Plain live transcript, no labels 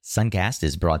Suncast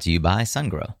is brought to you by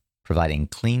SunGrow, providing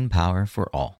clean power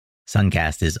for all.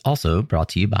 Suncast is also brought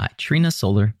to you by Trina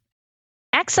Solar.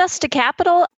 Access to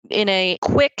capital in a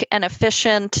quick and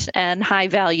efficient and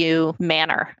high-value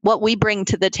manner. What we bring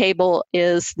to the table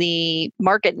is the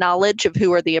market knowledge of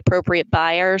who are the appropriate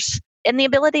buyers and the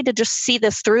ability to just see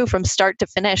this through from start to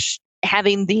finish,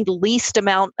 having the least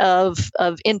amount of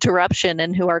interruption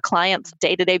in who our clients'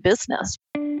 day-to-day business.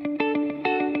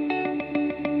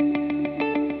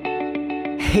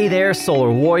 Hey there,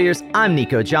 Solar Warriors. I'm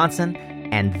Nico Johnson,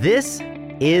 and this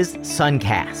is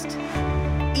Suncast.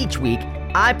 Each week,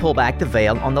 I pull back the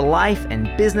veil on the life and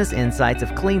business insights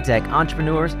of clean tech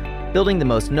entrepreneurs building the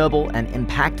most noble and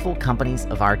impactful companies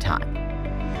of our time.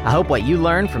 I hope what you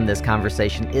learn from this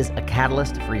conversation is a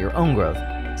catalyst for your own growth.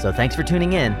 So thanks for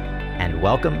tuning in, and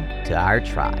welcome to our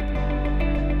tribe.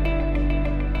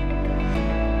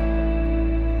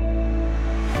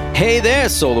 Hey there,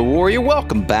 Solar Warrior.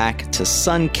 Welcome back to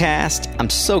Suncast.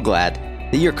 I'm so glad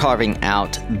that you're carving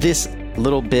out this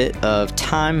little bit of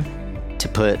time to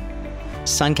put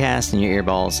Suncast in your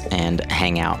earballs and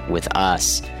hang out with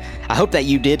us. I hope that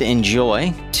you did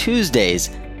enjoy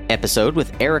Tuesday's episode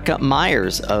with Erica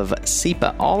Myers of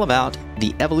SEPA, all about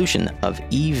the evolution of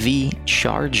EV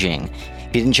charging.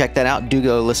 If you didn't check that out, do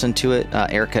go listen to it.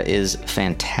 Erica is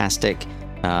fantastic.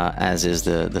 As is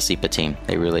the SEPA team.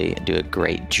 They really do a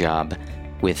great job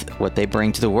with what they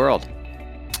bring to the world.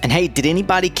 And hey, did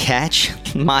anybody catch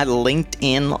my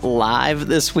LinkedIn Live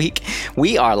this week?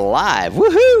 We are live.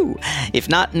 Woohoo! If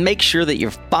not, make sure that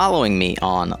you're following me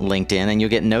on LinkedIn and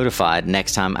you'll get notified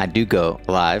next time I do go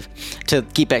live. To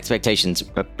keep expectations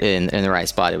in the right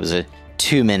spot, it was a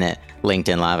 2-minute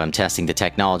LinkedIn Live. I'm testing the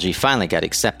technology. Finally got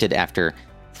accepted after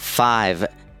 5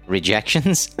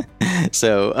 rejections.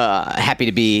 So happy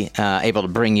to be able to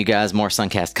bring you guys more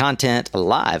Suncast content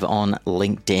live on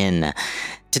LinkedIn.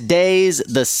 Today's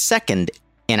the second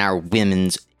in our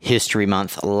Women's History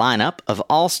Month lineup of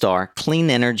all-star clean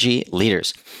energy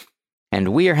leaders. And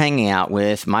we are hanging out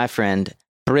with my friend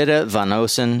Britta Van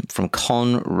Osen from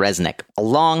CohnReznick, a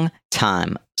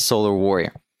long-time solar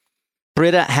warrior.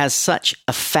 Britta has such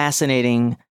a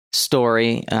fascinating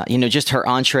story. Just her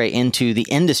entree into the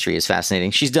industry is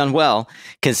fascinating. She's done well,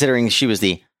 considering she was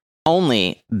the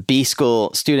only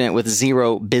B-School student with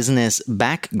zero business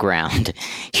background.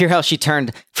 Hear how she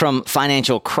turned from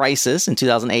financial crisis in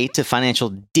 2008 to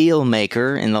financial deal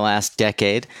maker in the last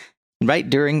decade, right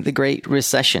during the Great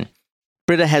Recession.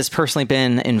 Britta has personally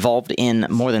been involved in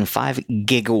more than 5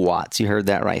 gigawatts. You heard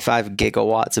that right, 5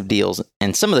 gigawatts of deals,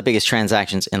 and some of the biggest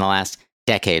transactions in the last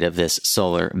decade of this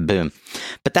solar boom.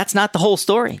 But that's not the whole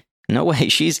story. No way.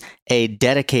 She's a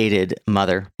dedicated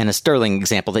mother and a sterling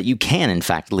example that you can, in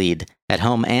fact, lead at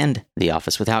home and the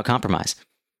office without compromise.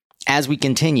 As we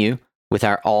continue with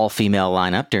our all-female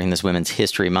lineup during this Women's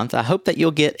History Month, I hope that you'll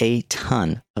get a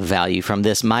ton of value from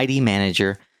this mighty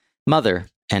manager, mother,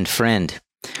 and friend.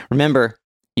 Remember,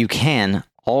 you can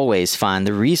always find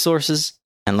the resources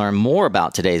and learn more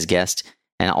about today's guest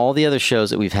and all the other shows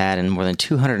that we've had, and more than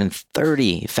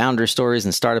 230 founder stories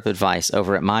and startup advice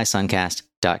over at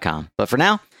mysuncast.com. But for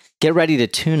now, get ready to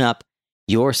tune up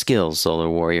your skills, Solar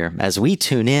Warrior, as we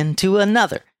tune in to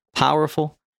another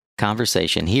powerful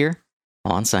conversation here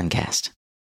on Suncast.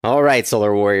 All right,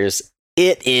 Solar Warriors,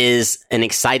 it is an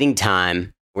exciting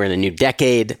time. We're in a new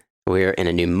decade. We're in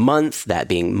a new month, that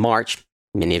being March.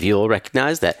 Many of you will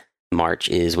recognize that March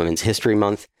is Women's History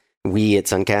Month. We at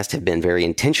Suncast have been very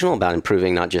intentional about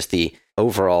improving not just the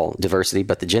overall diversity,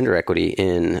 but the gender equity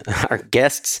in our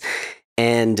guests.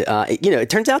 And, it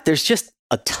turns out there's just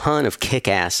a ton of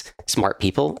kick-ass smart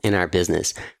people in our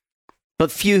business,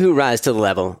 but few who rise to the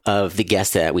level of the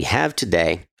guest that we have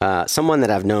today. Someone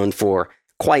that I've known for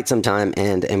quite some time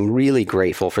and am really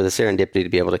grateful for the serendipity to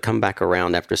be able to come back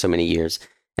around after so many years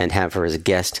and have her as a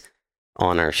guest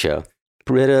on our show.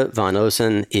 Britta Van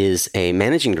Osen is a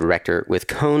managing director with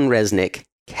CohnReznick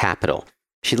Capital.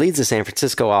 She leads the San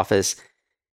Francisco office.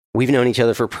 We've known each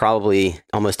other for probably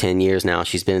almost 10 years now.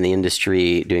 She's been in the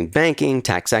industry doing banking,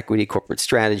 tax equity, corporate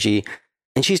strategy,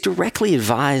 and she's directly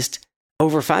advised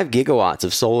over 5 gigawatts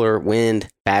of solar, wind,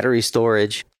 battery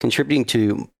storage, contributing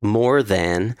to more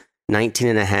than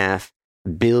 $19.5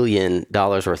 billion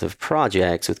worth of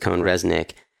projects with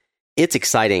CohnReznick. It's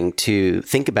exciting to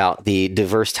think about the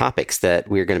diverse topics that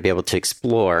we're going to be able to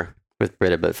explore with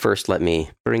Britta. But first, let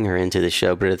me bring her into the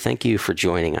show. Britta, thank you for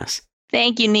joining us.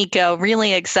 Thank you, Nico.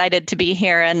 Really excited to be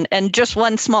here. And just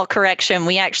one small correction.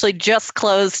 We actually just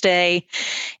closed a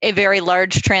very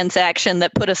large transaction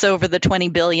that put us over the 20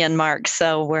 billion mark.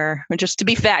 So we're just to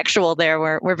be factual there,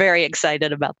 we're very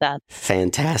excited about that.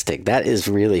 Fantastic. That is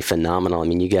really phenomenal. I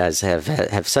mean, you guys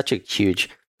have such a huge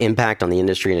impact on the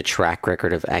industry and a track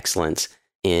record of excellence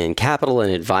in capital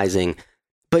and advising.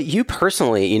 But you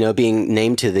personally, being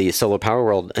named to the Solar Power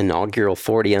World inaugural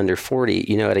 40 under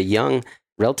 40, at a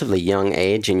relatively young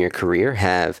age in your career,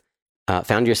 have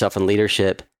found yourself in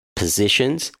leadership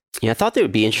positions. I thought that it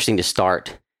would be interesting to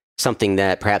start something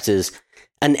that perhaps is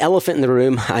an elephant in the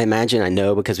room. I imagine, I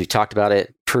know, because we've talked about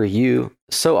it for you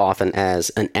so often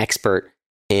as an expert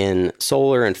in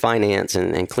solar and finance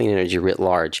and clean energy writ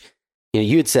large.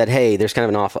 You had said, hey, there's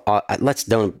kind of let's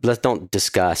don't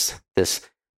discuss this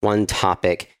one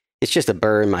topic. It's just a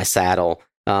burr in my saddle.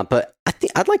 But I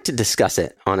think I'd like to discuss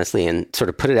it, honestly, and sort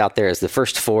of put it out there as the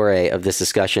first foray of this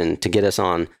discussion to get us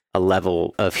on a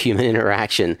level of human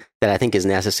interaction that I think is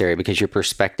necessary, because your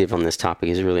perspective on this topic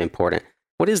is really important.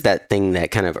 What is that thing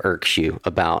that kind of irks you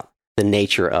about the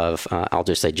nature of, I'll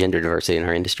just say, gender diversity in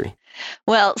our industry?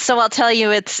 Well, so I'll tell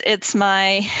you, it's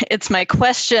my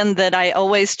question that I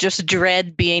always just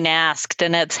dread being asked,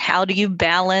 and it's, how do you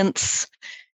balance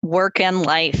work and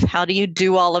life? How do you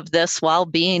do all of this while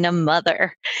being a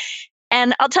mother?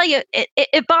 And I'll tell you,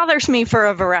 it bothers me for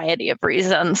a variety of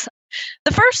reasons.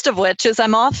 The first of which is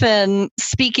I'm often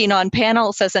speaking on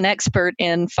panels as an expert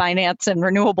in finance and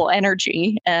renewable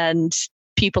energy, and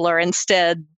people are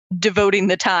instead devoting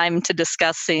the time to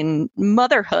discussing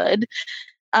motherhood.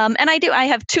 And I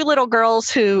have two little girls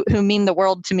who mean the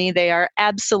world to me. They are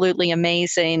absolutely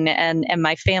amazing, and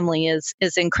my family is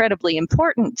incredibly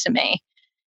important to me.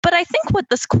 But I think what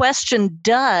this question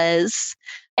does,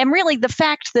 and really the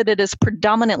fact that it is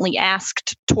predominantly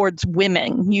asked towards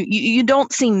women, you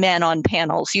don't see men on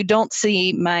panels. You don't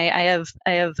see I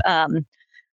have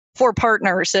 4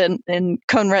 partners in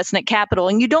CohnReznick Capital,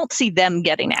 and you don't see them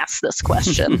getting asked this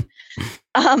question.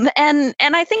 And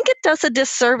I think it does a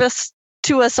disservice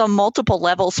to us on multiple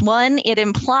levels. One, it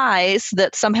implies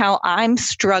that somehow I'm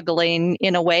struggling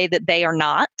in a way that they are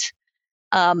not.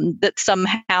 That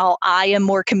somehow I am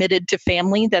more committed to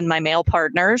family than my male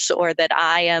partners, or that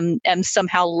I am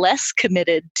somehow less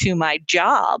committed to my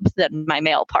job than my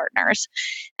male partners.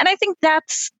 And I think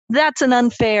that's an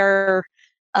unfair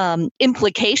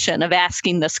implication of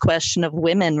asking this question of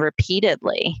women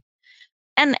repeatedly.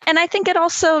 And I think it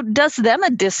also does them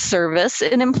a disservice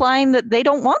in implying that they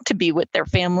don't want to be with their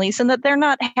families, and that they're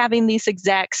not having these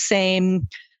exact same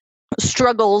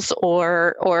struggles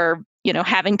or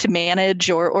having to manage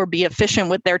or be efficient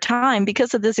with their time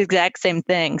because of this exact same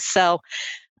thing. So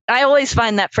I always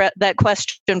find that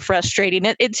question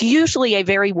frustrating. It's usually a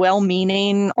very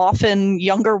well-meaning, often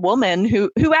younger woman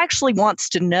who actually wants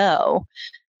to know.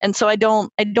 And so I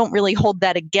don't really hold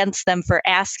that against them for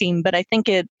asking, but I think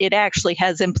it actually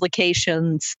has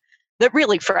implications that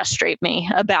really frustrate me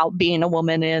about being a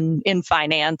woman in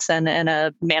finance and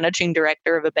a managing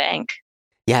director of a bank.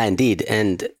 Yeah, indeed.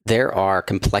 And there are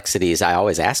complexities I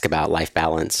always ask about life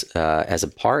balance as a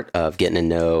part of getting to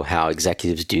know how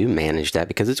executives do manage that,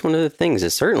 because it's one of the things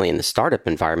is certainly in the startup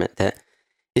environment that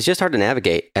is just hard to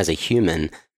navigate as a human.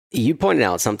 You pointed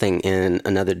out something in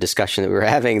another discussion that we were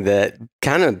having that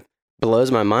kind of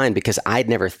blows my mind, because I'd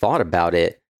never thought about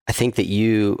it. I think that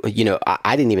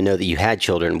I didn't even know that you had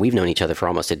children. We've known each other for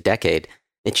almost a decade.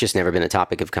 It's just never been a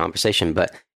topic of conversation.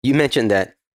 But you mentioned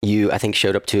that you, I think,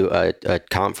 showed up to a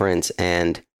conference,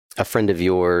 and a friend of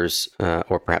yours,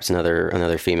 or perhaps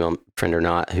another female friend or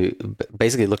not, who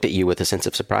basically looked at you with a sense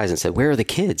of surprise and said, "Where are the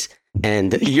kids?"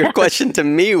 And your question to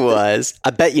me was,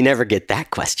 I bet you never get that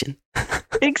question.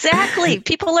 Exactly.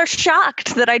 People are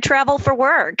shocked that I travel for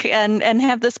work and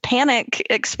have this panic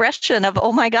expression of,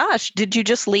 oh my gosh, did you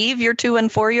just leave your 2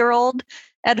 and 4-year-old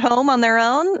at home on their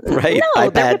own? Right. No,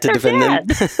 iPad to defend them.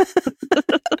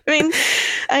 I mean,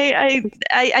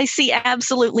 I see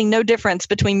absolutely no difference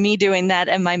between me doing that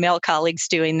and my male colleagues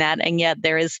doing that. And yet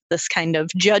there is this kind of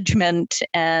judgment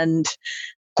and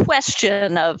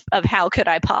question of how could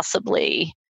I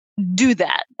possibly do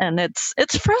that? And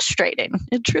it's frustrating.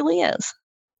 It truly is.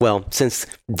 Well, since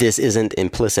this isn't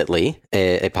implicitly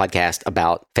a podcast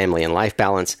about family and life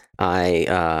balance,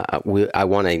 I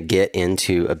want to get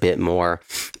into a bit more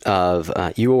of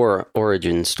your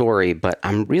origin story, but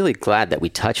I'm really glad that we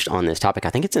touched on this topic. I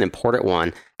think it's an important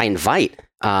one. I invite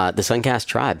the Suncast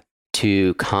tribe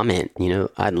to comment.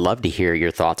 I'd love to hear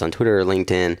your thoughts on Twitter or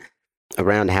LinkedIn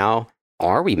around how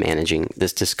are we managing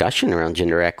this discussion around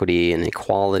gender equity and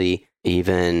equality,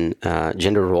 even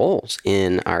gender roles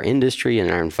in our industry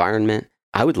and our environment.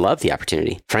 I would love the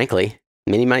opportunity. Frankly,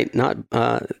 many might not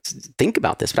think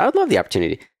about this, but I would love the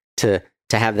opportunity to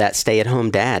have that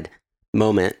stay-at-home dad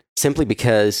moment, simply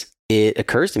because it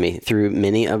occurs to me through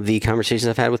many of the conversations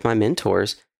I've had with my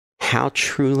mentors how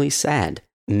truly sad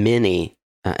many,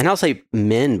 and I'll say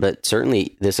men, but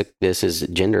certainly this is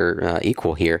gender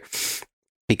equal here,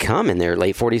 become in their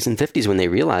late 40s and 50s when they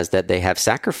realize that they have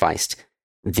sacrificed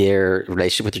their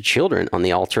relationship with their children on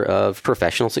the altar of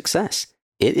professional success.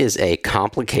 It is a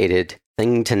complicated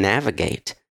thing to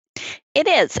navigate. It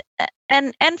is.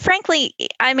 And frankly,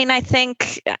 I mean, I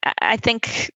think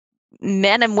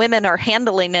men and women are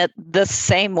handling it the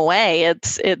same way.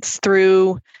 It's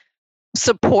through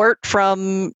support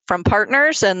from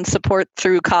partners and support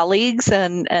through colleagues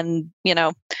and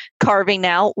carving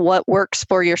out what works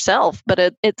for yourself. But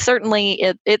it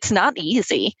certainly it's not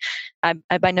easy. I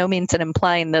by no means am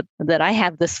implying that I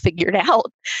have this figured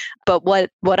out. But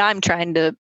what I'm trying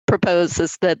to propose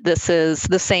is that this is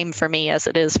the same for me as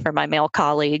it is for my male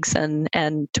colleagues, and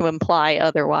to imply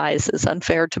otherwise is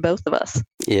unfair to both of us.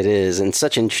 It is, and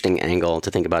such an interesting angle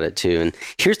to think about it too. And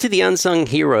here's to the unsung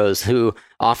heroes who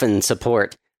often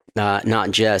support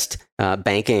not just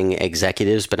banking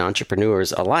executives, but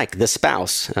entrepreneurs alike. The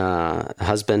spouse,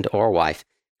 husband or wife,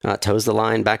 toes the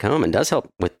line back home and does help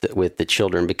with the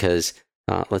children because,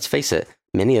 let's face it,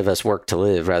 many of us work to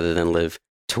live rather than live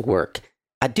to work.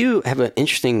 I do have an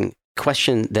interesting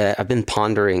question that I've been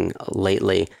pondering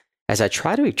lately as I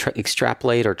try to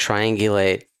extrapolate or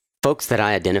triangulate folks that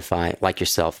I identify, like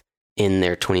yourself, in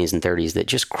their 20s and 30s that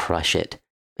just crush it.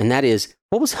 And that is,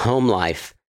 what was home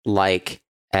life like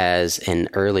as an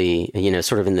early,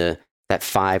 sort of in that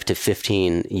 5 to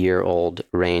 15-year-old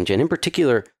range? And in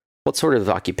particular, what sort of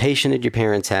occupation did your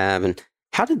parents have? And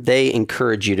how did they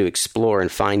encourage you to explore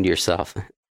and find yourself?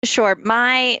 Sure.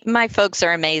 My folks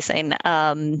are amazing.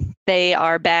 They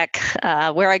are back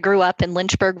where I grew up in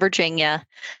Lynchburg, Virginia.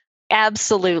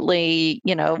 Absolutely,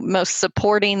 most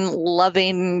supporting,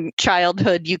 loving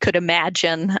childhood you could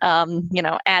imagine.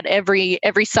 At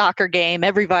every soccer game,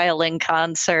 every violin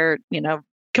concert,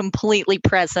 completely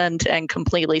present and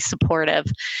completely supportive.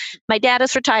 My dad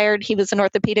is retired. He was an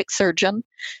orthopedic surgeon.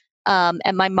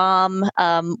 And my mom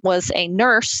was a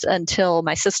nurse until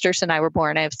my sisters and I were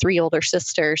born. I have 3 older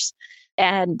sisters,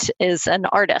 and is an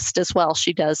artist as well.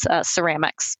 She does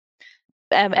ceramics,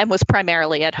 and was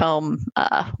primarily at home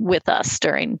with us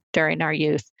during our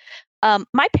youth.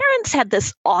 My parents had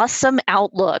this awesome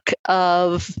outlook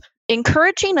of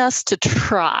encouraging us to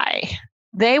try.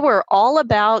 They were all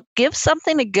about, give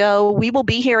something a go. We will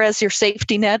be here as your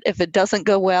safety net if it doesn't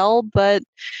go well, but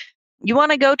you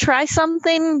want to go try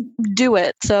something, do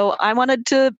it. So I wanted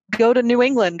to go to New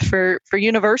England for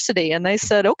university. And they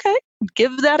said, okay,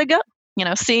 give that a go.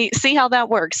 See how that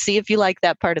works. See if you like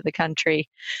that part of the country.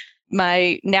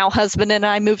 My now husband and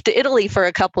I moved to Italy for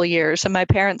a couple of years. And my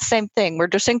parents, same thing. We're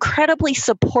just incredibly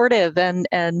supportive and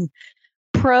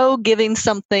pro giving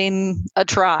something a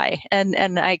try.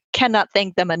 And I cannot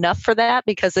thank them enough for that,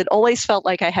 because it always felt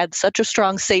like I had such a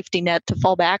strong safety net to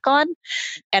fall back on,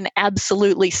 and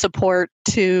absolutely support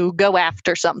to go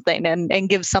after something and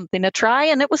give something a try.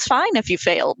 And it was fine if you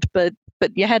failed, but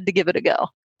you had to give it a go.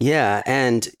 Yeah.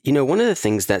 And, one of the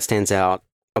things that stands out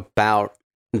about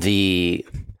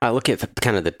I look at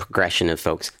kind of the progression of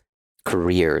folks'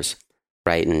 careers,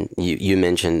 right? And you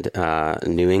mentioned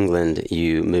New England.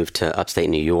 You moved to upstate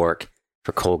New York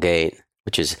for Colgate,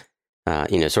 which is,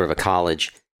 sort of a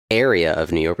college area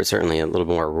of New York, but certainly a little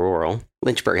more rural.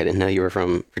 Lynchburg, I didn't know you were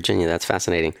from Virginia. That's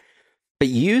fascinating. But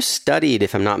you studied,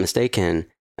 if I'm not mistaken,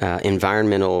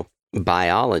 environmental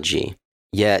biology.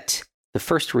 Yet the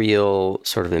first real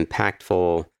sort of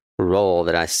impactful role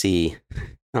that I see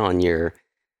in your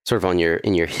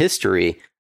history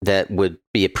that would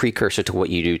be a precursor to what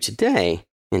you do today,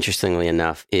 interestingly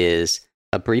enough, is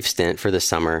a brief stint for the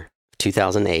summer of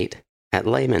 2008 at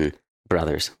Lehman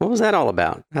Brothers. What was that all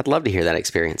about? I'd love to hear that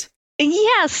experience.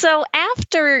 Yeah. So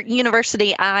after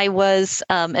university, I was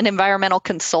an environmental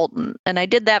consultant, and I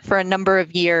did that for a number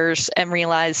of years and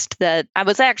realized that I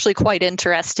was actually quite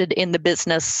interested in the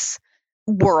business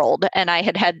world. And I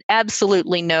had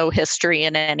absolutely no history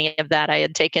in any of that. I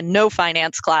had taken no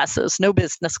finance classes, no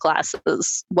business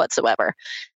classes whatsoever.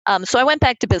 So I went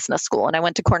back to business school, and I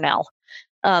went to Cornell,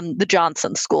 the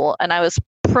Johnson School. And I was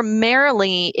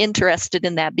primarily interested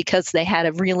in that because they had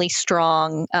a really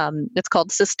strong, it's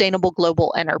called Sustainable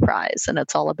Global Enterprise. And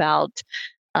it's all about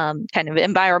kind of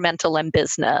environmental and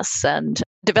business and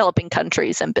developing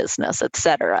countries and business, et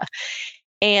cetera.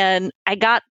 And I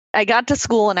got I got to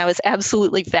school and I was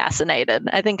absolutely fascinated.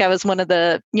 I think I was one of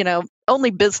the,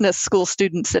 only business school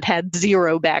students that had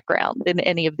zero background in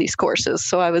any of these courses.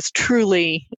 So I was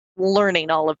truly learning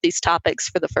all of these topics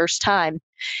for the first time.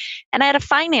 And I had a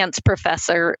finance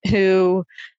professor who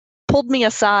pulled me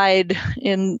aside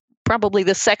in probably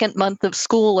the second month of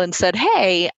school and said,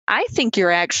 "Hey, I think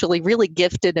you're actually really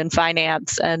gifted in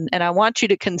finance, and I want you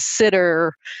to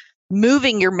consider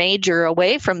moving your major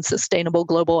away from sustainable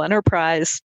global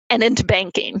enterprise and into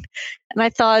banking." And I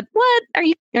thought, what?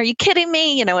 Are you kidding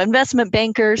me? Investment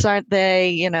bankers, aren't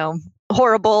they,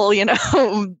 horrible,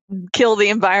 kill the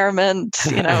environment,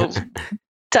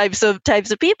 types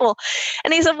of people.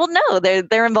 And he said, well, no,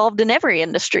 they're involved in every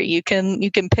industry. You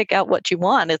can pick out what you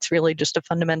want. It's really just a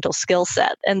fundamental skill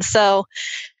set. And so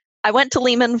I went to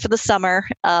Lehman for the summer.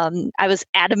 I was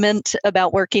adamant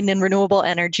about working in renewable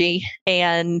energy,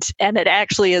 and it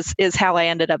actually is how I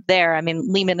ended up there. I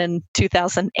mean, Lehman in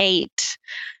 2008,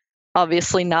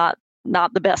 obviously not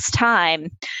the best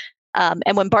time.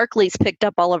 And when Barclays picked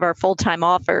up all of our full-time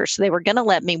offers, they were going to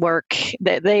let me work.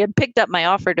 They had picked up my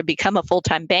offer to become a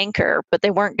full-time banker, but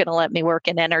they weren't going to let me work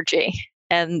in energy.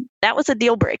 And that was a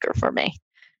deal breaker for me.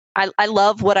 I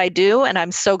love what I do, and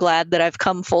I'm so glad that I've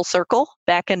come full circle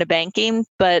back into banking,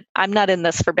 but I'm not in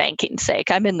this for banking's sake.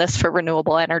 I'm in this for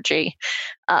renewable energy.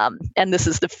 And this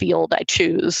is the field I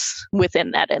choose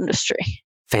within that industry.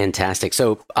 Fantastic.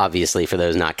 So obviously, for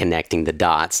those not connecting the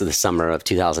dots, the summer of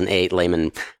 2008,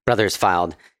 Lehman Brothers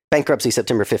filed bankruptcy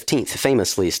September 15th,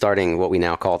 famously starting what we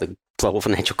now call the global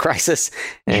financial crisis.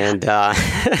 And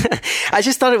I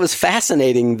just thought it was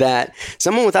fascinating that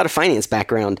someone without a finance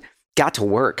background got to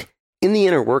work in the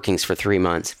inner workings for 3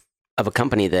 months of a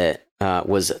company that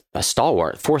was a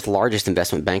stalwart, fourth largest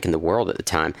investment bank in the world at the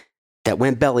time, that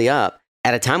went belly up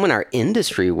at a time when our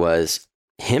industry was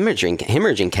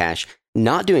hemorrhaging cash,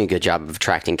 not doing a good job of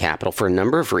attracting capital for a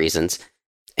number of reasons.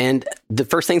 And the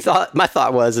first thing my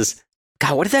thought was,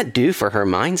 God, what did that do for her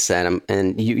mindset?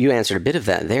 And you answered a bit of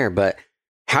that there, but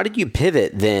how did you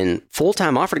pivot then?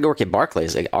 Full-time offer to go work at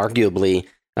Barclays, like arguably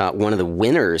one of the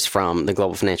winners from the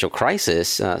global financial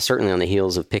crisis, certainly on the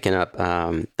heels of picking up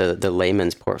the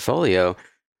Lehman's portfolio.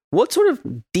 What sort of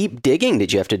deep digging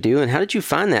did you have to do, and how did you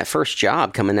find that first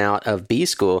job coming out of B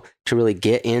school to really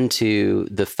get into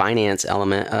the finance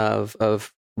element of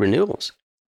renewables?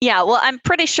 Yeah, well, I'm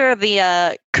pretty sure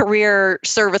the career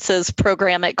services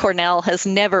program at Cornell has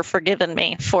never forgiven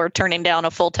me for turning down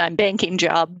a full-time banking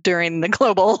job during the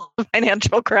global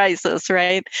financial crisis,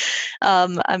 right?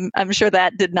 I'm sure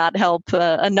that did not help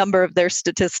a number of their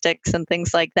statistics and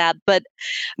things like that. But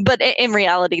in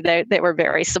reality, they were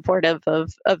very supportive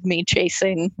of me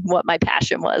chasing what my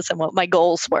passion was and what my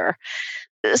goals were.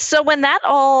 So when that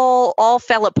all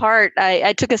fell apart,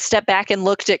 I took a step back and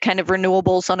looked at kind of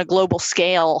renewables on a global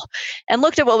scale and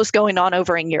looked at what was going on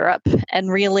over in Europe.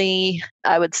 And really,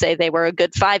 I would say they were a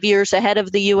good 5 years ahead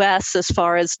of the US as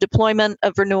far as deployment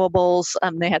of renewables.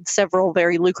 They had several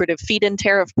very lucrative feed-in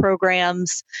tariff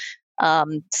programs.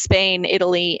 Spain,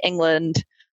 Italy, England,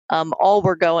 all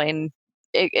were going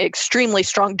extremely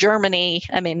strong. Germany,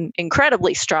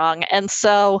 incredibly strong. And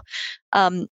so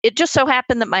it just so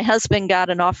happened that my husband got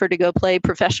an offer to go play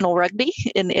professional rugby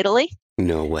in Italy.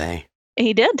 No way.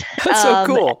 He did. That's so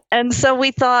cool. And so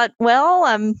we thought, well,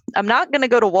 I'm not going to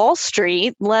go to Wall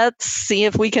Street. Let's see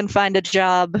if we can find a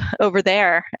job over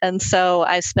there. And so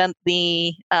I spent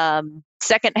the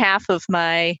second half of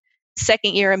my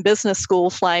second year in business school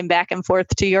flying back and forth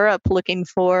to Europe looking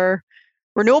for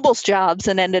renewables jobs,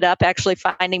 and ended up actually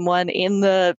finding one in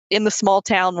the small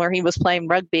town where he was playing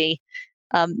rugby,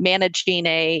 managing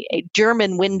a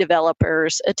German wind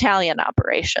developer's Italian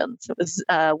operations. It was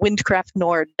Windkraft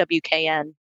Nord,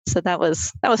 WKN. So that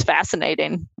was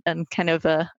fascinating and kind of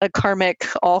a karmic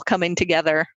all coming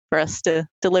together for us to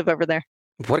live over there.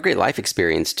 What a great life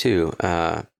experience too.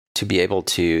 To be able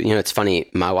to, it's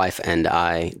funny, my wife and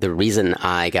I, the reason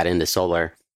I got into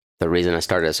solar, the reason I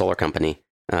started a solar company,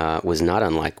 was not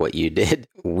unlike what you did.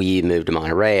 We moved to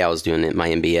Monterey. I was doing my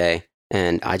MBA.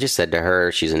 And I just said to her,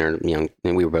 she's in her and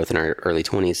we were both in our early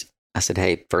 20s. I said,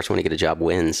 hey, first one to get a job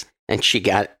wins. And she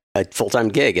got a full-time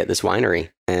gig at this winery.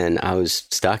 And I was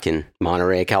stuck in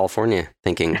Monterey, California,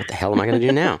 thinking, what the hell am I going to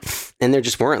do now? And there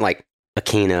just weren't, like,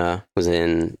 Akina was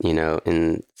in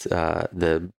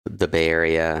the Bay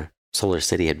Area. Solar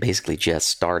City had basically just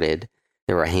started.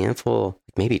 There were a handful,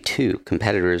 maybe two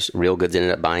competitors. Real Goods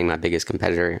ended up buying my biggest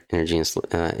competitor, Energy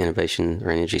Innovation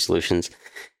or Energy Solutions.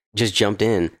 Just jumped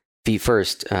in feet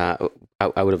first. I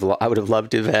would have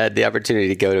loved to have had the opportunity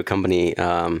to go to a company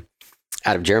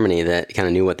out of Germany that kind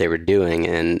of knew what they were doing,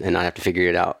 and I have to figure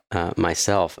it out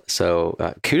myself.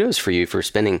 So kudos for you for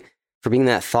being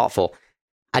that thoughtful.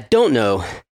 I don't know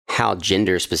how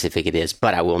gender specific it is,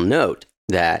 but I will note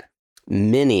that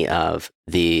many of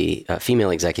the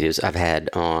female executives I've had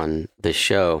on the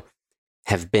show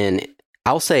have been,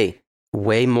 I'll say,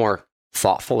 way more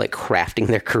thoughtful at crafting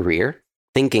their career,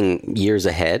 thinking years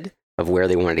ahead of where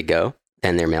they wanted to go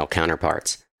than their male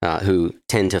counterparts, who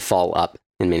tend to fall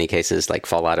in many cases, like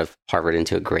fall out of Harvard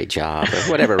into a great job or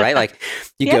whatever, right? Like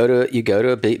you go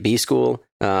to a B school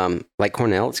like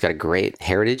Cornell, it's got a great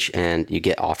heritage, and you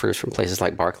get offers from places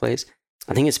like Barclays.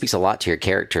 I think it speaks a lot to your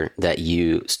character that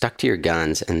you stuck to your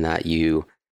guns and that you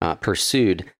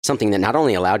pursued something that not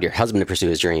only allowed your husband to pursue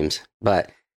his dreams, but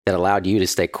that allowed you to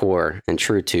stay core and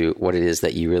true to what it is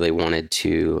that you really wanted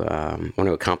to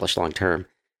accomplish long term.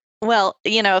 Well,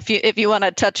 if you want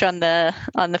to touch on the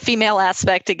female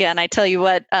aspect again, I tell you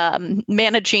what,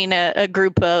 managing a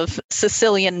group of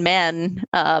Sicilian men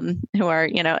who are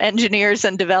engineers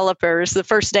and developers. The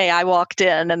first day I walked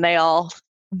in, and they all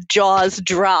jaws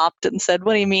dropped and said,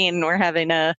 "What do you mean we're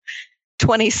having a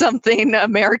 20-something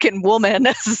American woman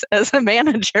as a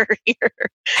manager here?"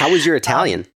 How was your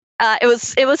Italian?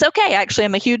 It was okay. Actually,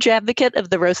 I'm a huge advocate of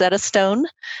the Rosetta Stone.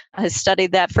 I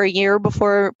studied that for a year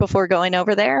before going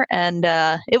over there, and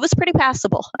it was pretty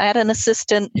passable. I had an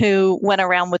assistant who went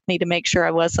around with me to make sure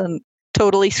I wasn't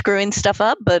totally screwing stuff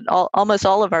up, but almost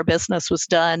all of our business was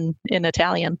done in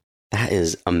Italian. That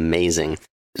is amazing.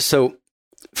 So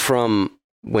from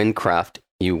Windcraft,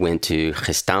 you went to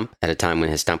Gestamp at a time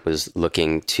when Gestamp was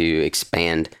looking to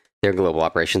expand their global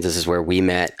operations. This is where we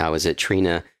met. I was at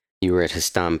Trina. You were at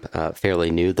Gestamp,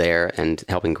 fairly new there, and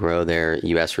helping grow their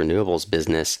U.S. renewables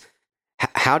business.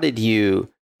 How did you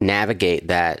navigate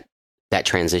that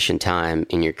transition time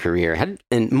in your career?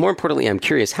 And more importantly, I'm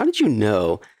curious, how did you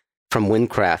know from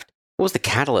Windcraft, what was the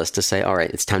catalyst to say, all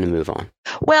right, it's time to move on?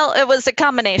 Well, it was a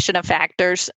combination of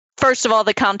factors. First of all,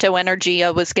 the Conto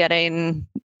Energia was getting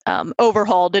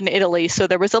overhauled in Italy, so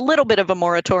there was a little bit of a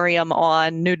moratorium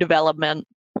on new development,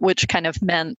 which kind of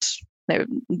meant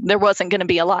there wasn't going to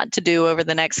be a lot to do over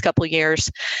the next couple of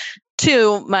years.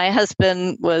 Two, my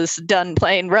husband was done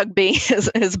playing rugby.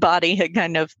 His body had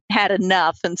kind of had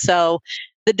enough. And so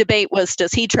the debate was,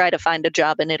 does he try to find a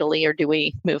job in Italy, or do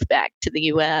we move back to the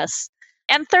US?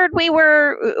 And third, we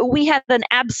had an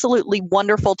absolutely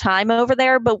wonderful time over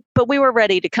there, but we were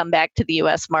ready to come back to the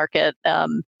US market,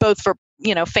 both for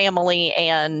family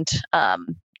and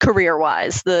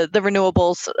career-wise. The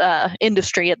renewables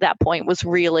industry at that point was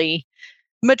really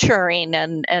maturing,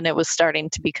 and it was starting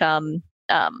to become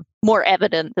more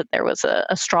evident that there was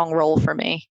a strong role for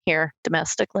me here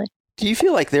domestically. Do you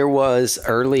feel like there was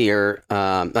earlier,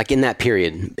 like in that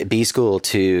period, B school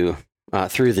to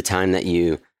through the time that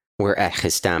you were at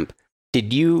Gestamp,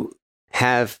 did you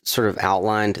have sort of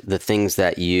outlined the things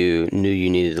that you knew you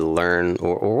needed to learn,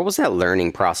 or what was that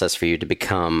learning process for you to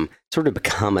become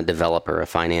a developer, a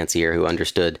financier who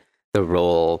understood the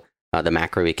role, the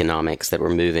macroeconomics that were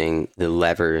moving the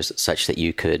levers such that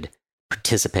you could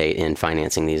participate in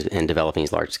financing these and developing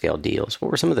these large scale deals? What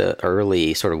were some of the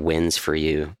early sort of wins for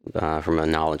you from a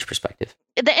knowledge perspective?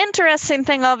 The interesting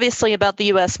thing, obviously, about the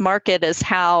U.S. market is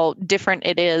how different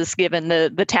it is given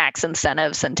the tax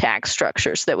incentives and tax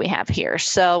structures that we have here.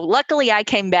 So luckily, I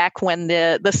came back when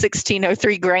the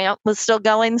 1603 grant was still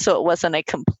going, so it wasn't a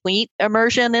complete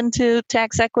immersion into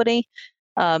tax equity.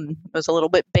 It was a little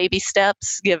bit baby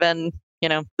steps given,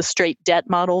 the straight debt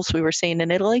models we were seeing in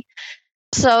Italy.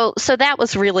 So that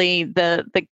was really the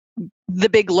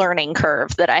big learning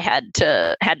curve that I had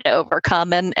to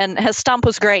overcome, and Gestamp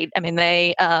was great. I mean,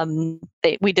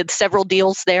 we did several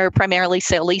deals there, primarily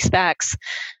sale leasebacks,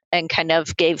 and kind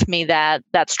of gave me that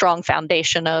strong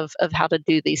foundation of how to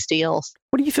do these deals.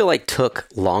 What do you feel like took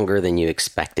longer than you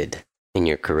expected in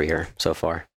your career so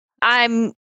far?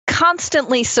 I'm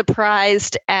constantly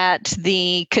surprised at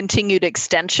the continued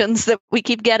extensions that we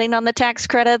keep getting on the tax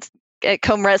credits. At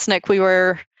Comresnik, we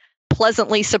were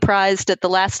pleasantly surprised at the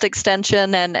last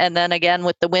extension, and then again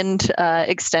with the wind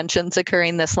extensions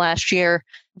occurring this last year.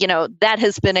 That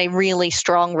has been a really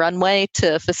strong runway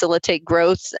to facilitate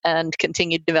growth and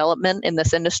continued development in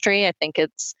this industry. I think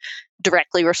it's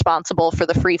directly responsible for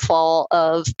the free fall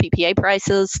of PPA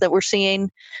prices that we're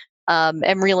seeing,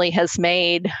 and really has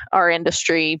made our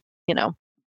industry,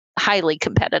 highly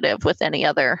competitive with any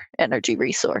other energy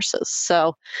resources.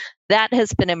 So that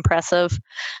has been impressive.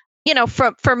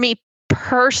 For me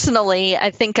personally,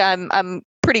 I think I'm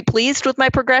pretty pleased with my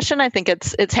progression. I think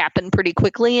it's happened pretty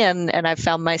quickly, and I've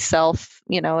found myself,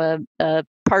 a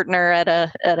partner at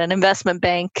an investment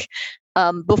bank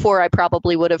before I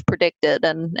probably would have predicted.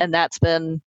 And that's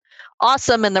been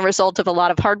awesome, and the result of a lot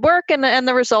of hard work and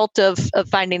the result of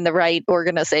finding the right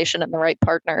organization and the right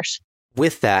partners.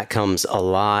 With that comes a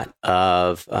lot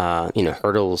of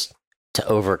hurdles to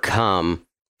overcome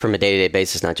from a day-to-day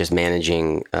basis, not just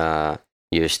managing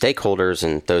your stakeholders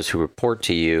and those who report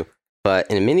to you, but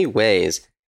in many ways,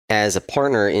 as a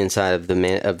partner inside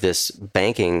of this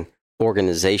banking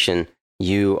organization,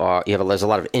 there's a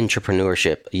lot of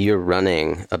entrepreneurship. You're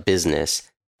running a business.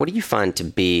 What do you find to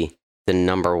be the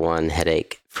number one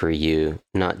headache for you,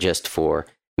 not just for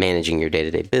managing your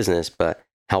day-to-day business, but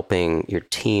helping your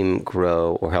team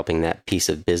grow or helping that piece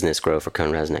of business grow for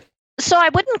CohnReznick? So I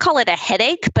wouldn't call it a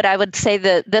headache, but I would say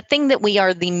that the thing that we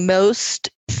are the most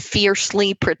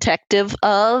fiercely protective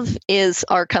of is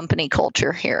our company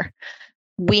culture here.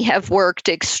 We have worked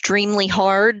extremely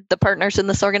hard, the partners in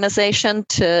this organization,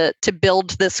 to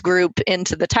build this group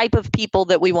into the type of people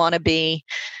that we want to be,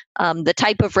 the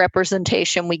type of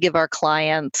representation we give our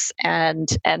clients,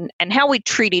 and how we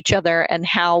treat each other and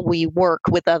how we work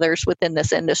with others within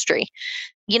this industry.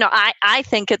 I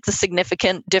think it's a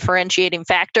significant differentiating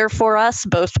factor for us,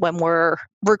 both when we're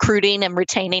recruiting and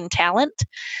retaining talent,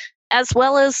 as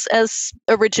well as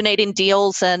originating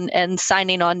deals and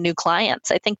signing on new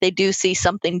clients. I think they do see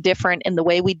something different in the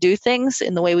way we do things,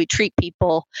 in the way we treat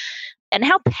people, and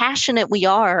how passionate we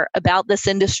are about this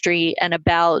industry and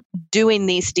about doing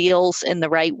these deals in the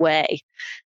right way.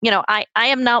 I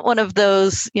am not one of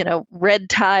those, red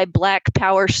tie, black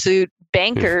power suit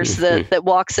bankers that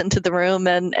walks into the room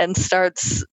and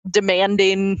starts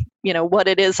demanding, what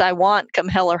it is I want come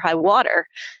hell or high water.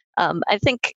 I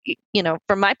think,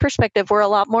 from my perspective, we're a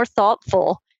lot more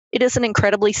thoughtful. It is an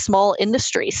incredibly small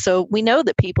industry, so we know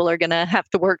that people are going to have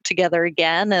to work together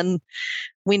again, and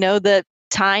we know that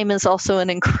time is also an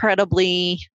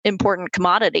incredibly important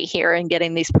commodity here in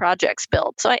getting these projects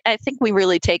built. So I think we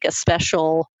really take a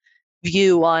special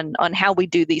view on how we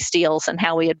do these deals and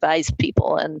how we advise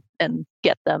people and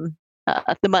get them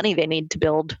the money they need to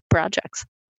build projects.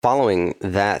 Following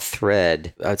that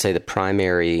thread, I would say the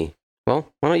primary, why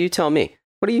don't you tell me,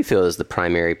 what do you feel is the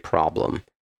primary problem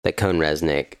that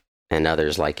CohnReznick and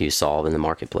others like you solve in the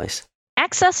marketplace?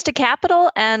 Access to capital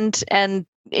and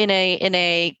in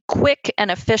a quick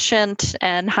and efficient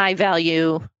and high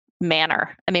value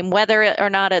manner. I mean, whether or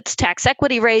not it's tax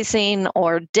equity raising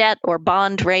or debt or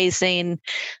bond raising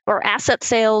or asset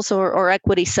sales or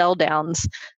equity sell downs,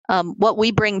 what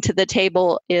we bring to the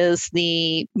table is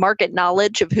the market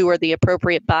knowledge of who are the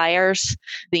appropriate buyers,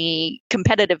 the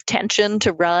competitive tension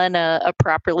to run a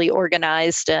properly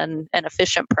organized and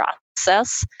efficient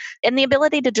process, and the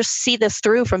ability to just see this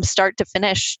through from start to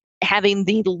finish, having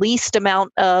the least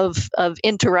amount of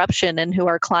interruption in who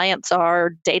our clients are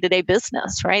day-to-day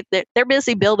business, right? They're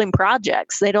busy building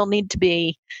projects. They don't need to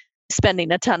be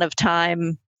spending a ton of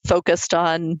time focused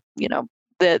on,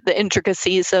 the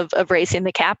intricacies of raising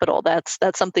the capital. That's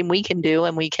something we can do,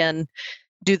 and we can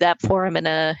do that for them in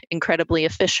an incredibly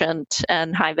efficient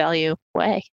and high-value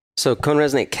way. So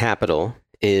CohnReznick Capital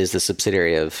is the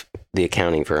subsidiary of the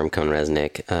accounting firm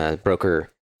CohnReznick,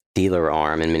 broker-dealer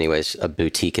arm, in many ways a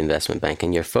boutique investment bank,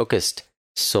 and you're focused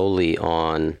solely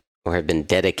on, or have been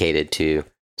dedicated to,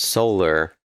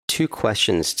 solar. Two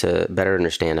questions to better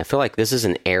understand. I feel like this is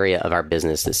an area of our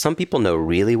business that some people know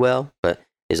really well, but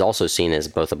is also seen as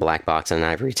both a black box and an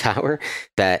ivory tower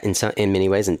that in many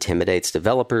ways intimidates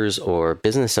developers or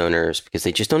business owners because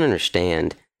they just don't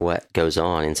understand what goes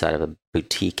on inside of a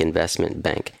boutique investment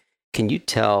bank. Can you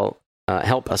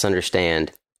help us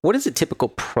understand, what does a typical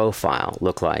profile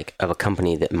look like of a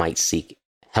company that might seek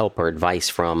help or advice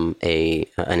from an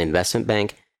investment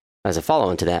bank? As a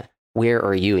follow-on to that, where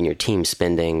are you and your team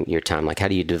spending your time? Like, how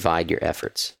do you divide your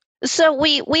efforts? So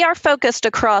we are focused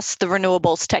across the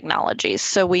renewables technologies.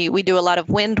 So we do a lot of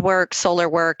wind work, solar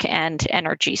work, and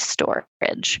energy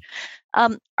storage.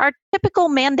 Our typical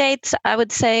mandates, I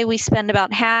would say we spend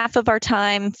about half of our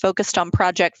time focused on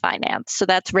project finance. So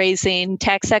that's raising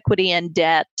tax equity and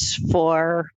debt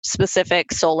for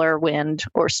specific solar, wind,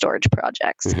 or storage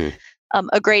projects. Mm-hmm.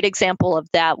 A great example of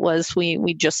that was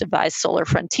we just advised Solar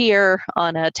Frontier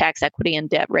on a tax equity and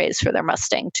debt raise for their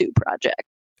Mustang 2 project.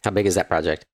 How big is that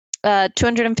project?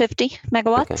 250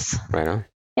 megawatts. Okay, right on.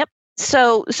 Yep.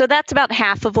 So that's about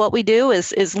half of what we do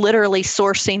is literally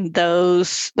sourcing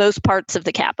those parts of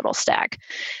the capital stack.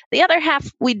 The other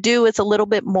half we do is a little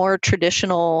bit more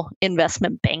traditional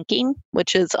investment banking,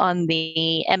 which is on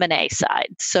the M&A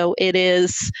side. So it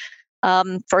is,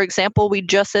 for example, we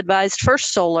just advised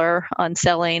First Solar on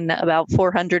selling about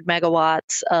 400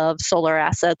 megawatts of solar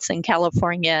assets in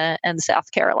California and South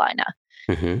Carolina.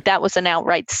 Mm-hmm. That was an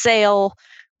outright sale.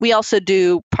 We also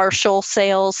do partial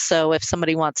sales. So if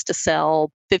somebody wants to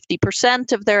sell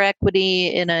 50% of their equity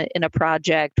in a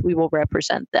project, we will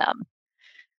represent them.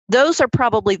 Those are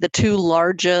probably the two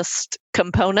largest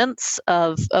components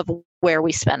of where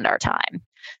we spend our time.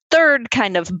 Third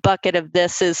kind of bucket of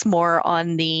this is more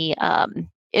on the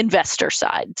investor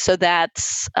side. So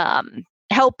that's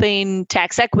helping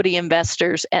tax equity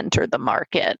investors enter the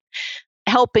market,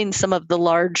 helping some of the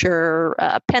larger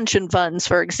pension funds,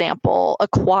 for example,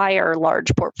 acquire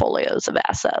large portfolios of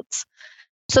assets.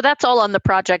 So that's all on the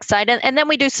project side. And then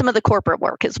we do some of the corporate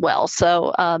work as well.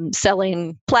 So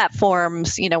selling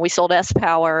platforms, we sold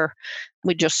S-Power.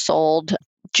 We just sold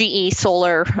GE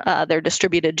Solar, their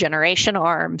distributed generation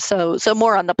arm. So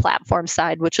more on the platform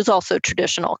side, which is also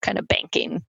traditional kind of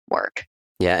banking work.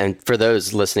 Yeah, and for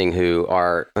those listening who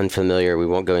are unfamiliar, we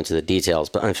won't go into the details,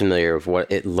 but unfamiliar with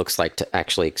what it looks like to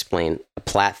actually explain a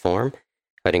platform,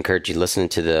 I'd encourage you to listen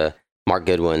to the Mark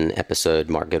Goodwin episode.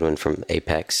 Mark Goodwin from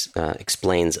Apex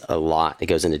explains a lot. It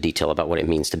goes into detail about what it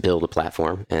means to build a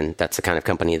platform, and that's the kind of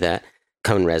company that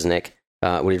CohnReznick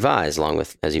would advise, along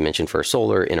with, as you mentioned, First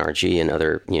Solar, NRG, and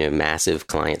other massive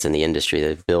clients in the industry that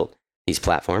have built these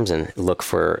platforms and look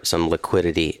for some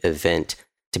liquidity event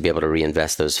to be able to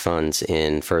reinvest those funds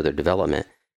in further development.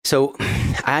 So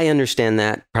I understand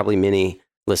that. Probably many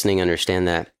listening understand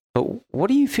that. But what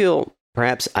do you feel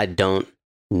perhaps I don't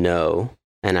know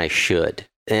and I should?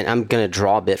 And I'm going to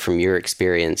draw a bit from your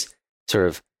experience, sort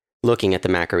of looking at the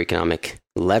macroeconomic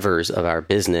levers of our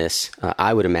business.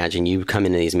 I would imagine you come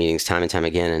into these meetings time and time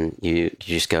again, and you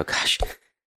just go, gosh,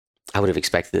 I would have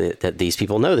expected that these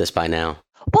people know this by now.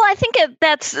 Well, I think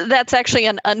that's actually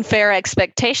an unfair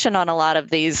expectation on a lot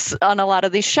of these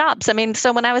shops. I mean,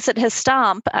 so when I was at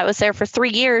Histamp, I was there for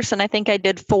 3 years, and I think I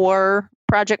did 4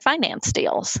 project finance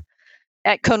deals.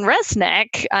 At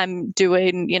CohnReznick, I'm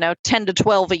doing 10 to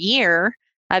 12 a year.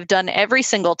 I've done every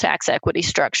single tax equity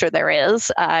structure there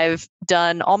is. I've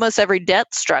done almost every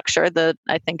debt structure that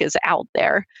I think is out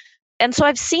there. And so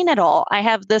I've seen it all. I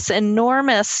have this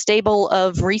enormous stable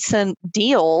of recent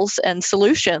deals and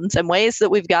solutions and ways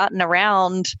that we've gotten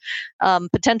around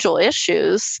potential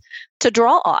issues to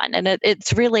draw on. And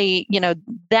it's really,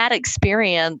 that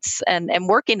experience and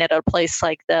working at a place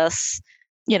like this,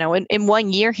 in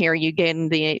 1 year here, you gain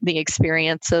the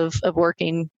experience of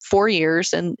working 4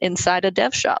 years inside a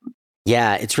dev shop.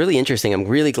 Yeah, it's really interesting. I'm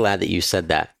really glad that you said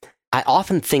that. I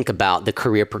often think about the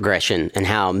career progression and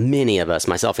how many of us,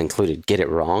 myself included, get it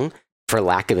wrong for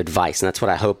lack of advice. And that's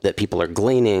what I hope that people are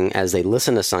gleaning as they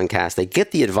listen to Suncast. They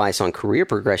get the advice on career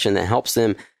progression that helps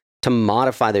them to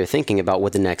modify their thinking about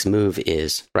what the next move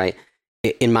is, right?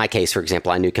 In my case, for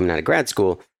example, I knew coming out of grad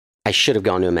school, I should have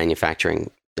gone to a manufacturing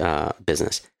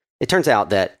business. It turns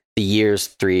out that the years,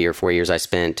 3 or 4 years I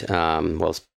spent,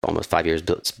 almost 5 years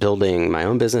building my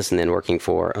own business and then working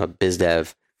for a biz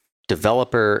dev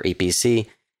developer, EPC,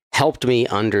 helped me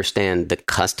understand the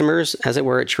customers, as it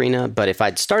were, at Trina. But if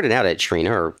I'd started out at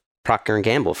Trina or Procter &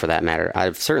 Gamble, for that matter,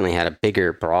 I've certainly had a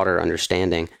bigger, broader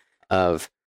understanding of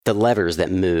the levers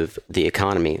that move the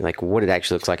economy, like what it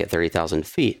actually looks like at 30,000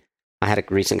 feet. I had a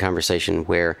recent conversation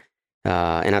where,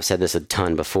 and I've said this a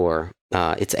ton before,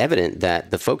 it's evident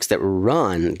that the folks that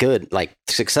run good, like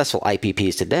successful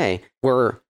IPPs today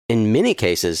were, in many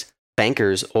cases,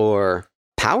 bankers or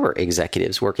power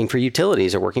executives working for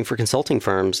utilities or working for consulting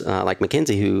firms like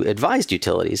McKinsey who advised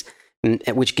utilities,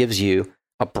 which gives you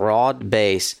a broad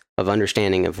base of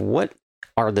understanding of what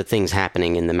are the things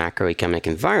happening in the macroeconomic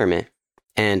environment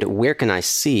and where can I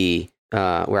see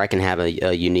where I can have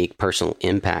a unique personal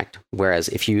impact. Whereas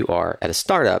if you are at a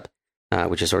startup,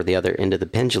 which is sort of the other end of the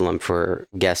pendulum for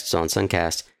guests on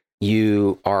Suncast,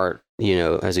 you are,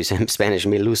 as we say in Spanish,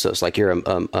 mil usos, like you're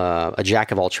a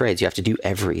jack of all trades. You have to do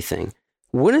everything.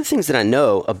 One of the things that I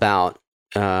know about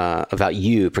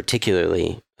you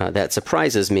particularly that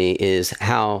surprises me is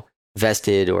how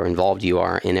vested or involved you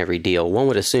are in every deal. One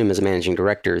would assume as a managing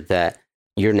director that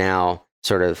you're now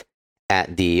sort of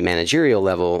at the managerial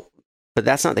level, but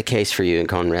that's not the case for you in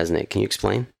CohnReznick. Can you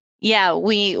explain? Yeah,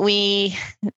 we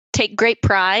take great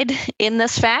pride in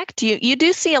this fact. You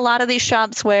do see a lot of these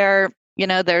shops where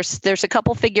there's a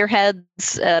couple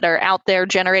figureheads that are out there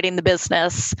generating the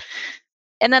business,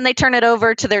 and then they turn it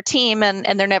over to their team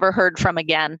and they're never heard from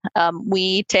again.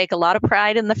 We take a lot of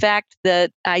pride in the fact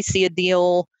that I see a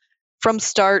deal from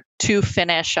start to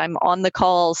finish. I'm on the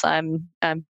calls. I'm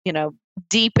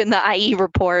deep in the IE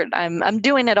report. I'm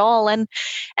doing it all. And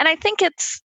I think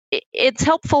it's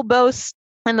helpful both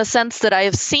in the sense that I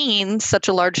have seen such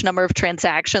a large number of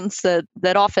transactions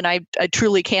that often I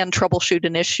truly can troubleshoot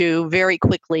an issue very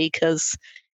quickly because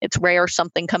It's rare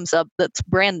something comes up that's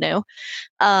brand new.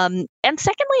 And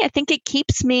secondly, I think it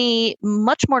keeps me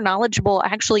much more knowledgeable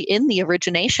actually in the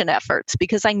origination efforts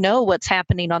because I know what's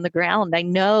happening on the ground. I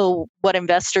know what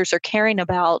investors are caring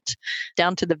about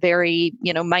down to the very,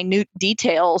 minute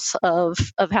details of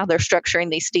how they're structuring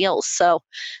these deals. So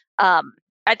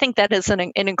I think that is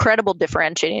an incredible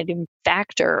differentiating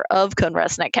factor of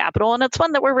CohnReznick Capital, and it's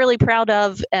one that we're really proud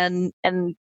of, and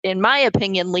in my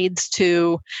opinion, leads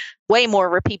to way more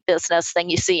repeat business than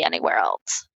you see anywhere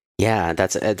else. Yeah,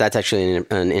 that's actually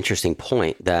an interesting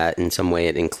point. That in some way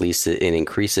it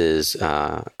increases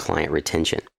client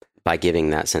retention by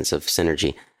giving that sense of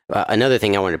synergy. Another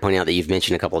thing I wanted to point out that you've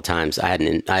mentioned a couple of times, I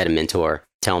had a mentor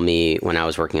tell me when I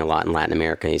was working a lot in Latin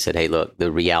America. He said, "Hey, look,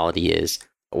 the reality is,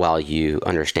 while you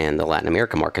understand the Latin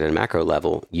America market at a macro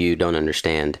level, you don't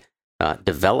understand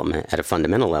development at a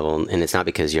fundamental level. And it's not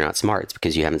because you're not smart. It's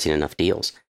because you haven't seen enough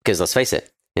deals. Because let's face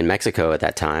it, in Mexico at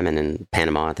that time and in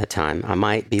Panama at that time, I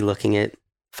might be looking at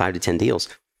 5 to 10 deals.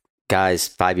 Guys,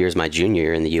 5 years my junior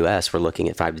year in the U.S., we're looking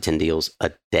at 5 to 10 deals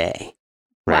a day.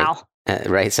 Right? Wow.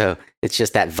 Right. So it's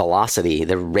just that velocity,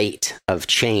 the rate of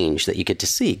change that you get to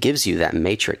see gives you that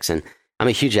matrix. And I'm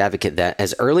a huge advocate that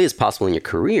as early as possible in your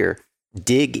career,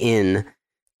 dig in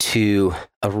to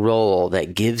a role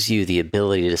that gives you the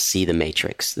ability to see the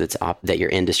matrix that your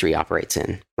industry operates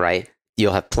in, right?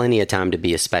 You'll have plenty of time to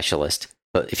be a specialist,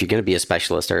 but if you're going to be a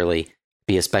specialist early,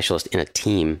 be a specialist in a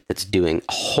team that's doing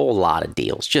a whole lot of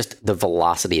deals. Just the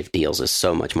velocity of deals is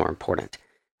so much more important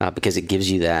because it gives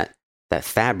you that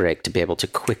fabric to be able to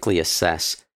quickly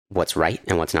assess what's right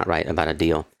and what's not right about a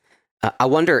deal. I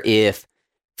wonder if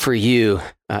for you,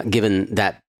 given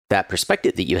that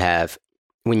perspective that you have,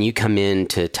 when you come in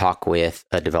to talk with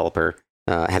a developer,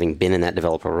 having been in that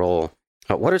developer role,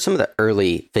 what are some of the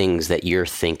early things that you're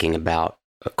thinking about,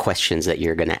 questions that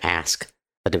you're going to ask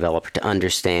a developer to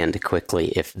understand quickly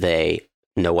if they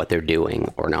know what they're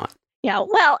doing or not? Yeah,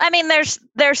 well, I mean, there's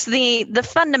the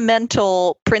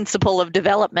fundamental principle of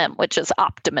development, which is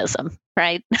optimism,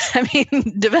 right? I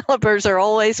mean, developers are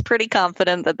always pretty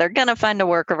confident that they're going to find a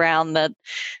workaround, that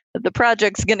the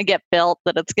project's going to get built,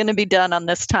 that it's going to be done on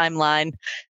this timeline.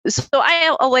 So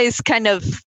I always kind of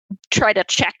try to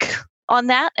check on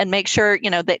that and make sure,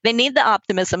 they need the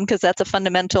optimism because that's a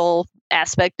fundamental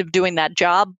aspect of doing that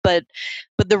job. But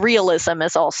the realism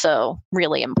is also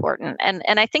really important. And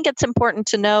I think it's important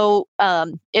to know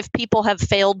if people have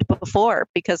failed before,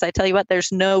 because I tell you what,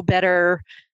 there's no better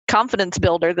confidence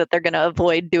builder that they're going to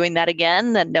avoid doing that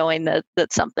again than knowing that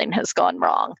something has gone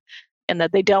wrong and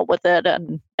that they dealt with it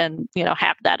and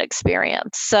have that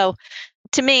experience. So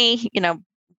to me,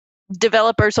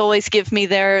 developers always give me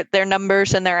their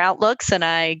numbers and their outlooks, and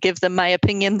I give them my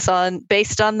opinions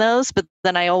based on those. But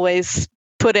then I always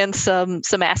put in some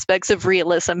aspects of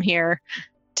realism here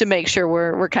to make sure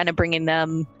we're kind of bringing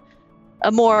them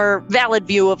a more valid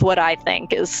view of what I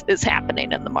think is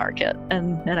happening in the market,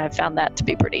 and I found that to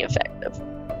be pretty effective.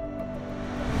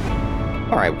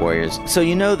 All right, Warriors. So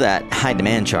you know that high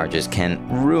demand charges can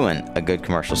ruin a good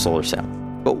commercial solar sale.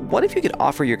 But what if you could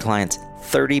offer your clients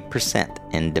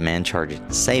 30% in demand charge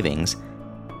savings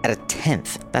at a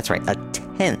tenth? That's right, a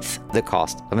tenth the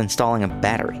cost of installing a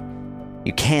battery.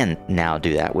 You can now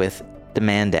do that with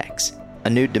DemandX, a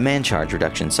new demand charge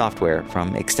reduction software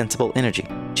from Extensible Energy.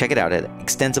 Check it out at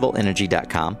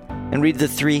extensibleenergy.com and read the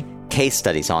 3 case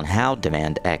studies on how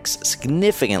DemandX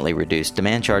significantly reduced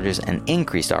demand charges and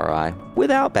increased ROI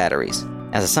without batteries.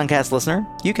 As a Suncast listener,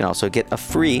 you can also get a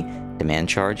free demand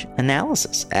charge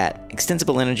analysis at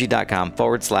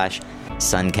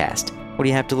extensibleenergy.com/Suncast. What do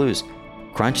you have to lose?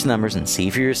 Crunch the numbers and see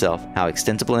for yourself how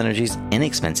Extensible Energy's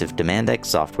inexpensive DemandX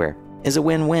software is a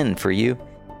win-win for you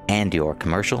and your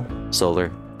commercial solar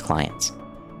clients.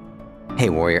 Hey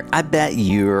Warrior, I bet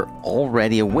you're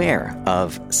already aware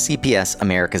of CPS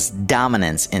America's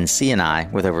dominance in C&I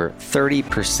with over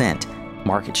 30%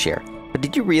 market share. But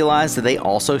did you realize that they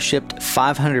also shipped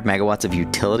 500 megawatts of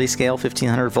utility-scale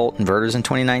 1500-volt inverters in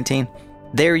 2019?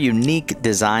 Their unique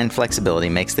design flexibility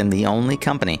makes them the only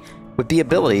company with the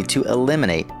ability to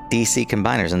eliminate DC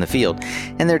combiners in the field.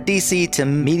 And their DC to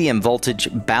medium voltage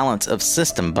balance of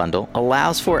system bundle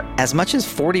allows for as much as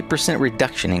 40%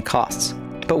 reduction in costs.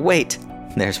 But wait,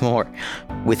 there's more.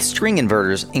 With string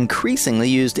inverters increasingly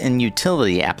used in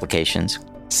utility applications,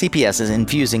 CPS is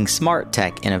infusing smart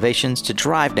tech innovations to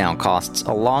drive down costs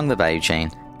along the value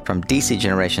chain from DC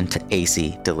generation to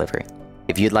AC delivery.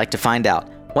 If you'd like to find out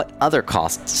what other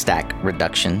cost stack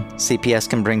reduction CPS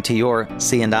can bring to your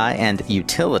C&I and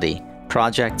utility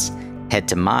projects, head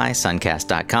to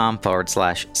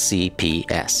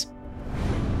mysuncast.com/CPS.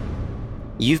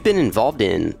 You've been involved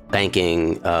in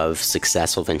banking of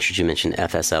successful ventures. You mentioned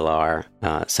FSLR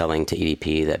selling to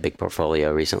EDP, that big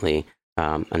portfolio recently.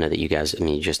 I know that you guys,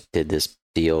 you just did this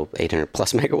deal, 800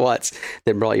 plus megawatts,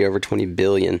 that brought you over 20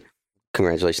 billion.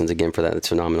 Congratulations again for that. That's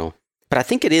phenomenal. But I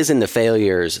think it is in the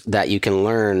failures that you can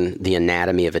learn the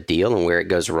anatomy of a deal and where it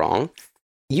goes wrong.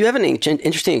 You have an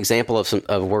interesting example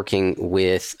of working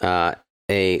with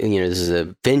this is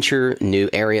a venture new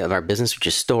area of our business, which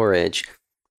is storage.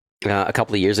 A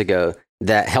couple of years ago,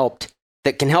 that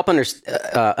can help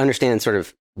understand sort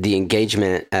of the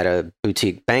engagement at a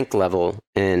boutique bank level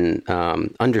and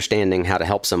understanding how to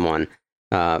help someone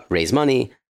raise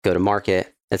money, go to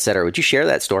market, et cetera. Would you share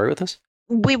that story with us?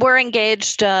 We were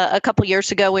engaged a couple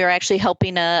years ago. We were actually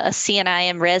helping a CNI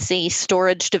and Resi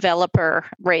storage developer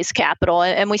raise capital,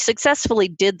 and we successfully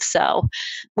did so.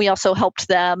 We also helped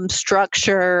them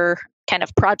structure kind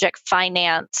of project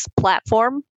finance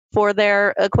platform for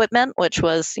their equipment, which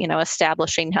was,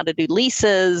 establishing how to do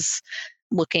leases,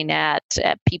 looking at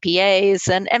PPAs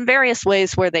and various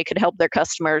ways where they could help their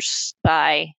customers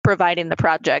by providing the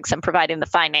projects and providing the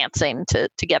financing to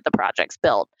get the projects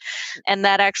built. And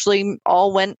that actually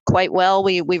all went quite well.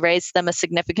 We raised them a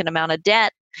significant amount of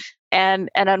debt. And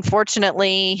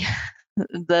unfortunately,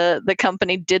 the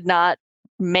company did not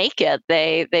make it.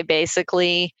 They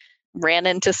basically ran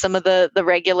into some of the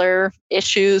regular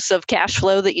issues of cash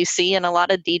flow that you see in a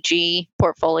lot of DG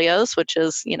portfolios, which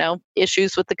is,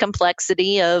 issues with the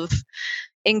complexity of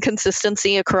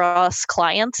inconsistency across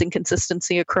clients,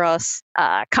 inconsistency across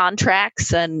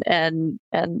contracts and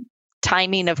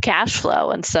timing of cash flow.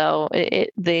 And so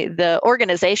the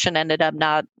organization ended up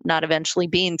not eventually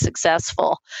being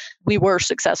successful. We were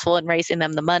successful in raising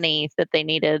them the money that they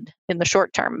needed in the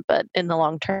short term, but in the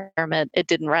long term, it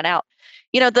didn't run out.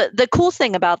 The cool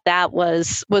thing about that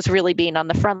was really being on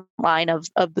the front line of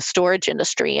the storage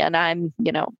industry. And I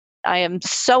am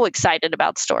so excited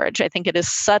about storage. I think it is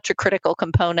such a critical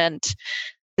component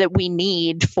that we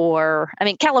need for,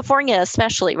 California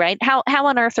especially, right? How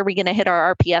on earth are we going to hit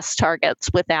our RPS targets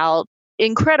without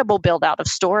incredible build out of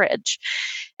storage?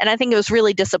 And I think it was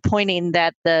really disappointing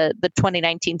that the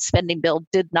 2019 spending bill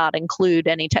did not include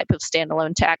any type of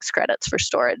standalone tax credits for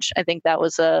storage. I think that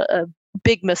was a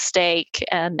big mistake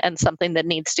and something that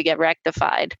needs to get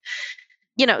rectified.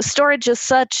 Storage is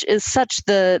such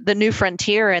the new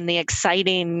frontier and the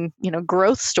exciting,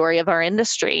 growth story of our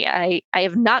industry. I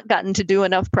have not gotten to do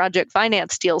enough project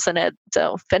finance deals in it.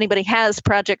 So if anybody has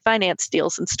project finance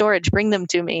deals in storage, bring them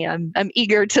to me. I'm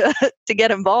eager to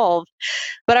get involved,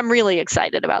 but I'm really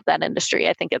excited about that industry.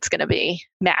 I think it's going to be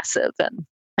massive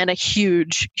and a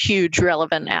huge, huge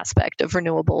relevant aspect of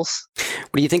renewables.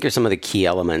 What do you think are some of the key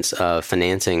elements of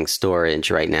financing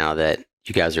storage right now that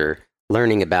you guys are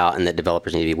learning about and that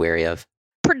developers need to be wary of?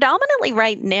 Predominantly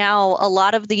right now, a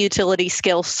lot of the utility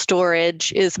scale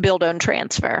storage is build, own,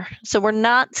 transfer. So we're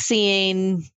not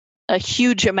seeing a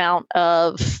huge amount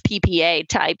of PPA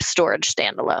type storage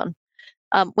standalone.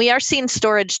 We are seeing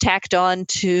storage tacked on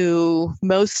to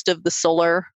most of the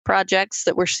solar projects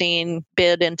that we're seeing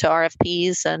bid into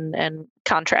RFPs and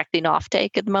contracting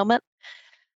offtake at the moment.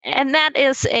 And that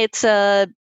is, it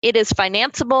is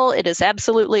financeable. It is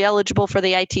absolutely eligible for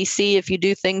the ITC if you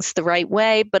do things the right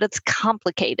way, but it's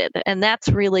complicated. And that's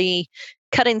really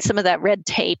cutting some of that red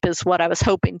tape is what I was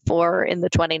hoping for in the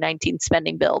 2019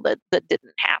 spending bill that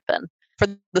didn't happen for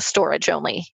the storage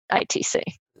only ITC.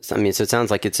 So it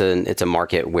sounds like it's a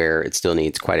market where it still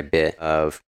needs quite a bit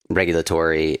of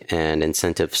regulatory and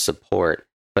incentive support.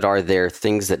 But are there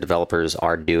things that developers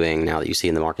are doing now that you see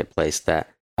in the marketplace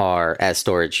that are, as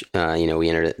storage, we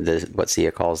entered what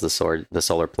SEIA calls the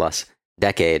solar plus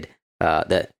decade,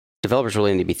 that developers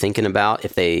really need to be thinking about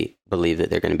if they believe that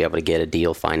they're going to be able to get a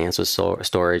deal financed with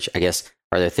storage? I guess,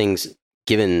 are there things,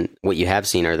 given what you have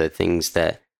seen, are there things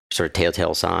that sort of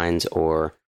telltale signs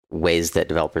or ways that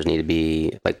developers need to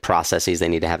be, like processes they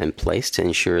need to have in place to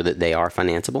ensure that they are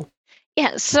financeable?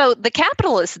 Yeah, so the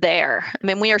capital is there.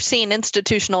 We are seeing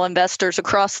institutional investors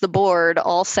across the board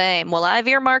all saying, well, I've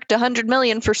earmarked $100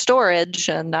 million for storage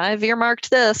and I've earmarked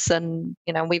this, and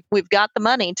we've got the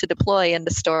money to deploy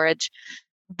into storage.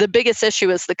 The biggest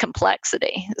issue is the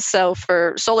complexity. So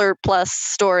for solar plus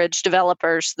storage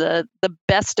developers, the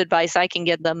best advice I can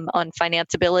give them on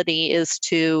financeability is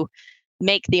to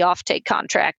make the offtake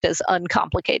contract as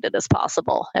uncomplicated as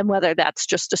possible. And whether that's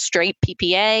just a straight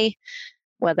PPA,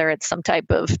 whether it's some type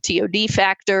of TOD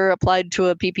factor applied to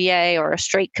a PPA or a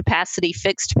straight capacity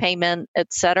fixed payment,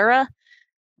 et cetera,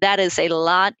 that is a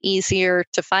lot easier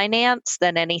to finance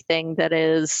than anything that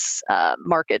is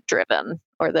market driven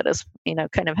or that is,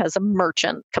 kind of has a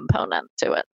merchant component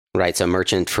to it. Right. So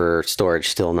merchant for storage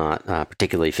still not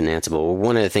particularly financeable.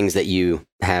 One of the things that you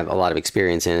have a lot of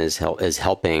experience in is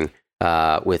helping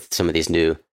with some of these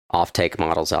new offtake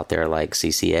models out there like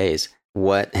CCAs.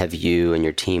 What have you and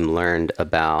your team learned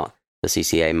about the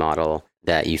CCA model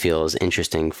that you feel is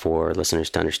interesting for listeners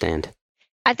to understand?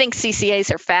 I think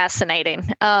CCAs are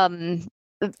fascinating. And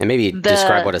maybe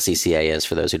describe what a CCA is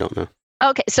for those who don't know.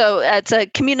 Okay, so it's a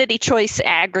community choice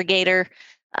aggregator.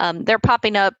 They're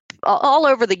popping up all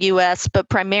over the U.S., but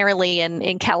primarily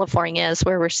in California is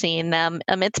where we're seeing them.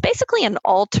 It's basically an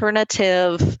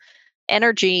alternative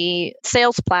energy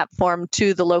sales platform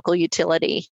to the local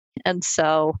utility. And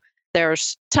so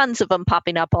there's tons of them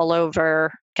popping up all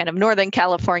over kind of Northern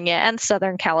California and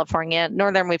Southern California.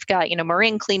 Northern, we've got,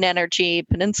 Marin Clean Energy,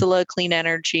 Peninsula Clean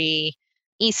Energy,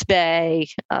 East Bay.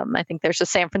 I think there's a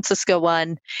San Francisco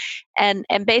one. And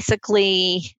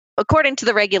basically, according to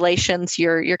the regulations,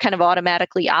 you're kind of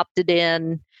automatically opted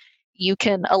in. You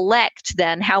can elect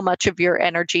then how much of your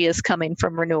energy is coming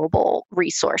from renewable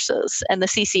resources. And the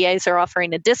CCAs are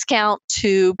offering a discount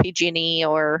to PG&E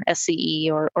or SCE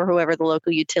or whoever the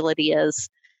local utility is.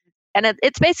 And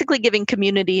it's basically giving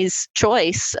communities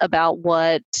choice about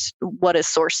what is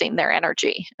sourcing their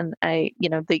energy. And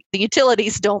the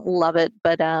utilities don't love it,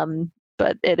 but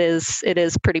it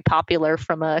is pretty popular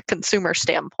from a consumer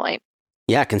standpoint.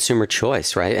 Yeah, consumer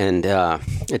choice, right? And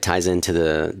it ties into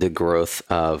the growth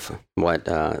of what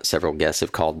several guests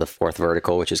have called the fourth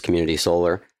vertical, which is community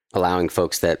solar, allowing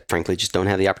folks that frankly just don't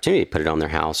have the opportunity to put it on their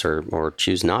house or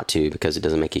choose not to because it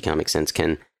doesn't make economic sense,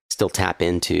 can still tap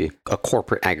into a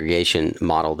corporate aggregation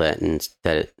model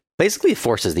that basically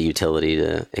forces the utility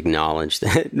to acknowledge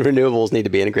that renewables need to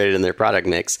be integrated in their product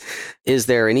mix. Is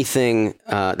there anything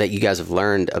that you guys have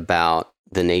learned about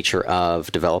the nature of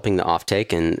developing the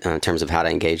offtake in terms of how to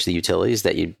engage the utilities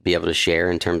that you'd be able to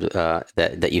share in terms of,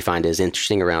 that you find is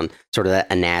interesting around sort of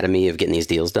that anatomy of getting these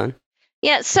deals done?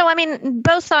 Yeah, so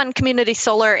both on community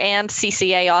solar and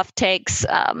CCA offtakes,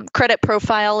 credit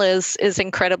profile is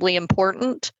incredibly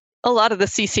important. A lot of the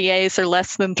CCAs are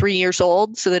less than 3 years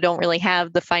old, so they don't really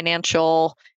have the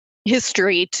financial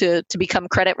history to become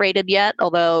credit rated yet.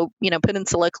 Although,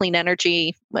 Peninsula Clean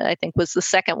Energy, I think, was the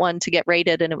second one to get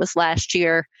rated, and it was last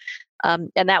year.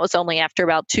 And that was only after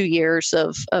about 2 years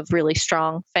of really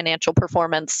strong financial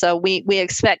performance. So we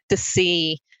expect to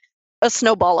see a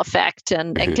snowball effect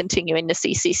and continuing to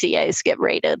see CCAs get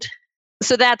rated.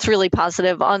 So that's really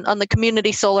positive. On the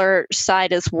community solar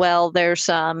side as well, there's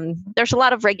a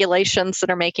lot of regulations that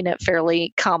are making it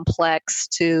fairly complex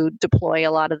to deploy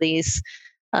a lot of these.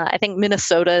 I think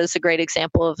Minnesota is a great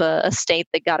example of a state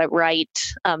that got it right.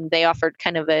 They offered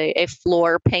kind of a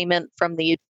floor payment from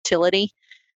the utility,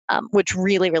 which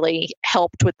really, really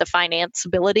helped with the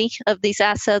financeability of these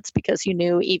assets, because you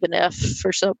knew even if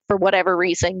for whatever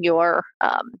reason your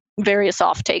various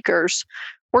off-takers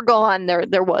were gone,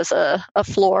 there was a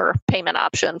floor payment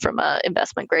option from an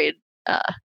investment grade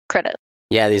credit.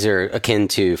 Yeah, these are akin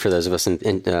to, for those of us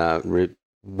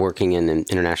working in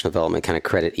international development, kind of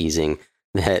credit easing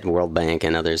that World Bank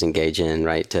and others engage in,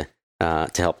 right, to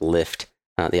help lift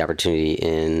the opportunity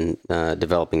in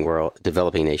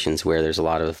developing nations where there's a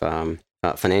lot of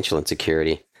financial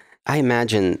insecurity. I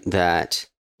imagine that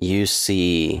you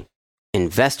see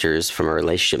investors from a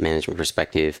relationship management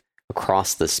perspective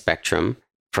across the spectrum,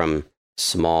 from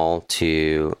small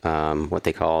to what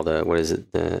they call I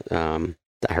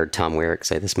heard Tom Weirick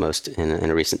say this most in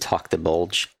a recent talk, the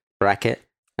bulge bracket.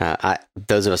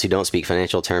 Those of us who don't speak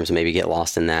financial terms maybe get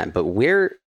lost in that, but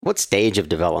what stage of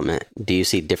development do you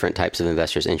see different types of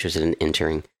investors interested in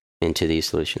entering into these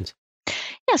solutions?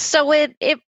 Yeah, so it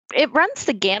runs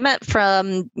the gamut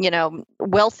from,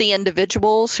 wealthy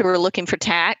individuals who are looking for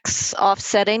tax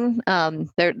offsetting.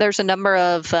 There's a number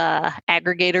of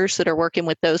aggregators that are working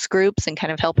with those groups and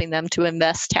kind of helping them to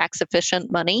invest tax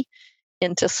efficient money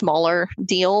into smaller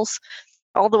deals,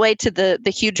 all the way to the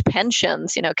huge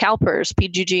pensions, CalPERS,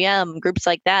 PGGM, groups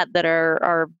like that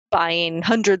are buying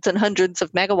hundreds and hundreds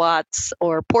of megawatts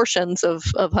or portions of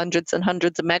hundreds and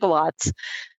hundreds of megawatts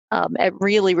at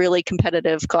really, really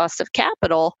competitive cost of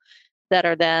capital that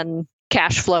are then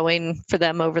cash flowing for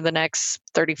them over the next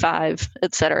 35,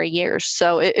 et cetera, years.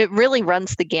 So it really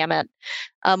runs the gamut.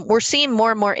 We're seeing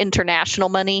more and more international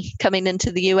money coming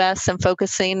into the U.S. and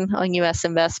focusing on U.S.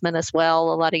 investment as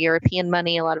well. A lot of European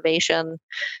money, a lot of Asian,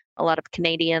 a lot of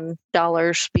Canadian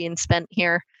dollars being spent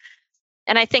here.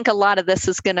 And I think a lot of this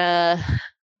is going to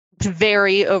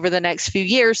vary over the next few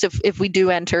years if we do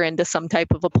enter into some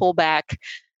type of a pullback.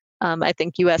 I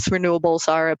think U.S. renewables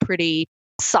are a pretty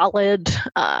solid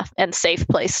and safe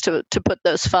place to put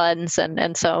those funds.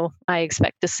 And so I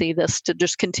expect to see this to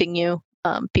just continue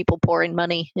people pouring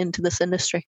money into this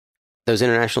industry. Those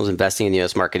internationals investing in the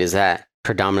U.S. market, is that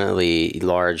predominantly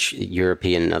large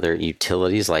European and other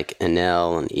utilities like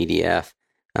Enel and EDF?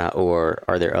 Or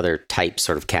are there other types,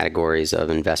 sort of categories of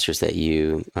investors that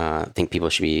you think people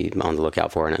should be on the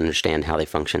lookout for and understand how they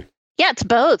function? Yeah, it's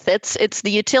both. It's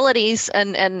the utilities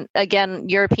and again,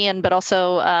 European, but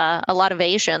also a lot of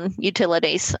Asian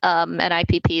utilities and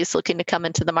IPPs looking to come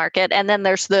into the market. And then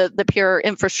there's the pure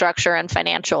infrastructure and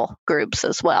financial groups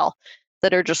as well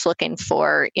that are just looking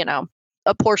for,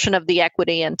 a portion of the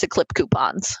equity and to clip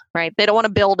coupons, right? They don't want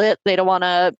to build it. They don't want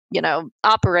to,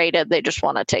 operate it. They just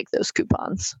want to take those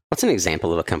coupons. What's an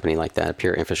example of a company like that, a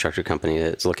pure infrastructure company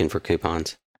that's looking for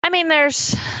coupons? I mean,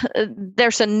 there's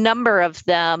a number of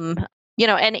them,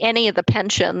 and any of the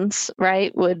pensions,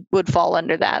 right, would fall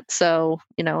under that. So,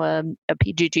 a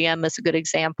PGGM is a good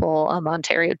example.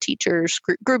 Ontario Teachers,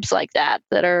 groups like that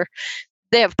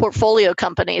they have portfolio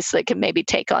companies that can maybe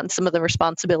take on some of the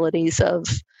responsibilities of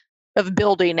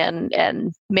building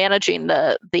and managing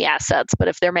the assets. But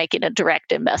if they're making a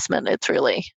direct investment, it's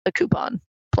really a coupon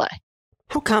play.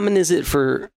 How common is it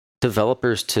for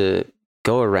developers to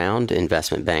go around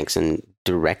investment banks and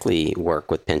directly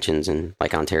work with pensions and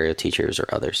like Ontario Teachers or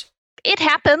others? It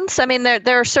happens. I mean,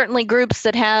 there are certainly groups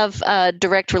that have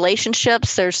direct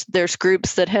relationships. There's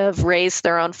groups that have raised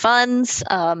their own funds.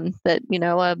 That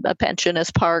a pension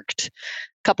is parked a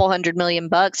couple $100 million.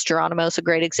 Geronimo's a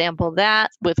great example of that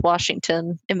with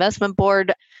Washington Investment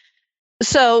Board.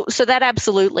 So that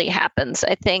absolutely happens.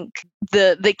 I think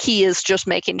the key is just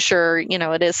making sure,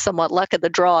 it is somewhat luck of the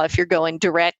draw if you're going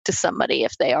direct to somebody,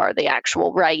 if they are the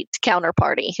actual right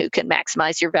counterparty who can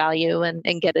maximize your value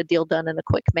and get a deal done in a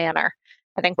quick manner.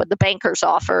 I think what the bankers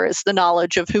offer is the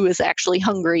knowledge of who is actually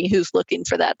hungry, who's looking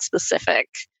for that specific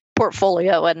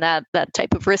portfolio and that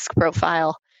type of risk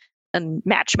profile, and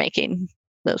matchmaking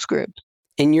those groups.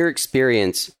 In your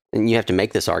experience, and you have to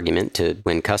make this argument to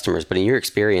win customers, but in your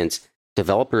experience,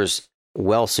 developers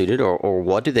well suited, or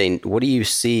what do you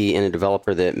see in a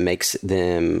developer that makes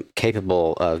them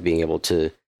capable of being able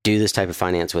to do this type of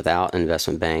finance without an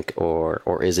investment bank,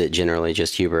 or is it generally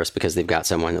just hubris because they've got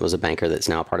someone that was a banker that's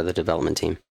now part of the development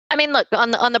team? I mean, look,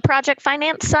 on the project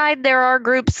finance side, there are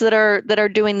groups that are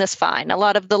doing this fine. A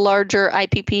lot of the larger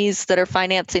IPPs that are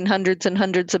financing hundreds and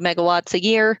hundreds of megawatts a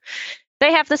year,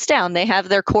 they have this down. They have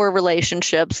their core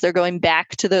relationships. They're going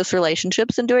back to those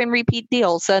relationships and doing repeat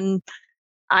deals. And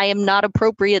I am not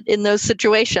appropriate in those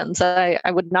situations. I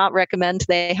would not recommend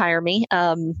they hire me,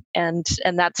 and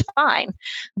that's fine.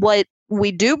 What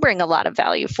we do bring a lot of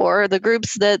value for are the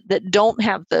groups that don't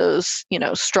have those,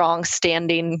 strong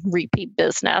standing repeat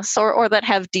business, or that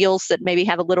have deals that maybe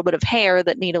have a little bit of hair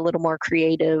that need a little more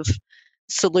creative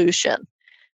solution.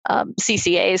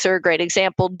 CCAs are a great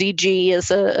example. DG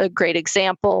is a great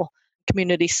example.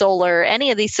 Community solar, any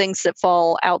of these things that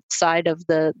fall outside of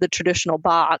the traditional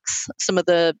box, some of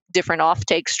the different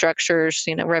offtake structures,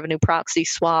 revenue proxy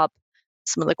swap,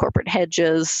 some of the corporate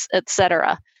hedges, et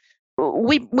cetera.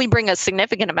 We bring a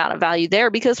significant amount of value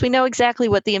there because we know exactly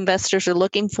what the investors are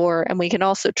looking for, and we can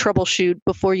also troubleshoot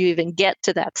before you even get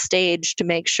to that stage to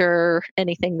make sure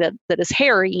anything that is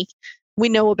hairy we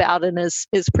know about and is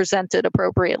presented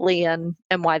appropriately, and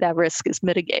why that risk is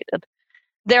mitigated.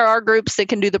 There are groups that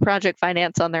can do the project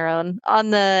finance on their own. On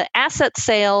the asset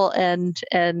sale and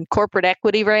corporate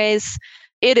equity raise,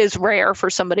 it is rare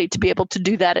for somebody to be able to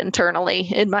do that internally,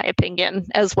 in my opinion,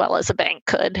 as well as a bank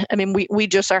could. I mean, we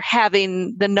just are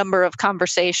having the number of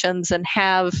conversations and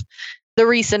have the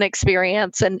recent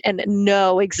experience and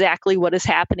know exactly what is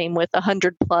happening with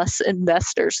 100 plus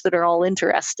investors that are all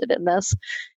interested in this.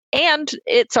 And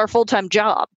it's our full-time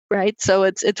job, right? So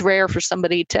it's rare for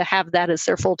somebody to have that as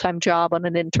their full-time job on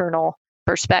an internal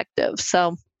perspective.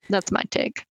 So that's my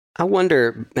take. I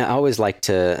wonder, I always like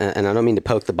to, and I don't mean to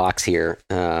poke the box here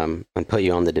and put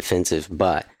you on the defensive,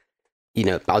 but,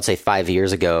 I would say 5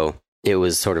 years ago, it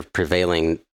was sort of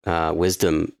prevailing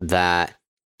wisdom that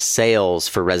sales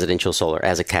for residential solar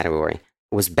as a category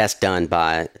was best done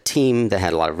by a team that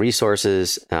had a lot of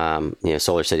resources,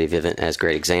 SolarCity, Vivint as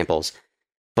great examples.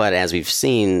 But as we've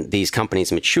seen these companies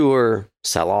mature,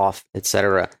 sell off, et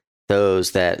cetera,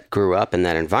 those that grew up in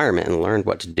that environment and learned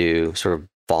what to do sort of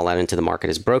fall out into the market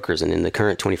as brokers. And in the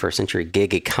current 21st century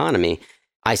gig economy,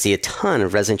 I see a ton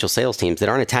of residential sales teams that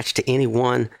aren't attached to any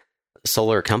one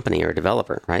solar company or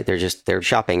developer, right? They're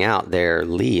shopping out their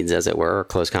leads, as it were, or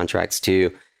close contracts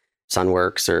to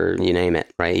Sunworks or you name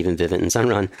it, right? Even Vivint and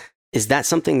Sunrun. Is that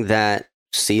something that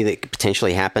see that could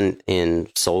potentially happen in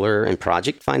solar and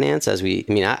project finance?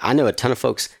 I know a ton of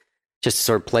folks, just to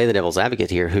sort of play the devil's advocate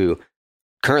here, who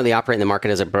currently operate in the market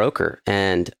as a broker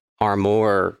and are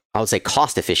more, I would say,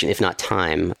 cost efficient, if not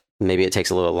time. Maybe it takes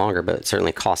a little longer, but it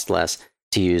certainly costs less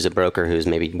to use a broker who's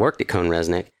maybe worked at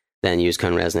CohnReznick than use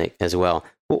CohnReznick as well.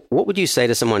 What would you say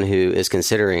to someone who is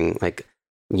considering like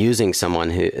using someone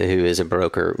who is a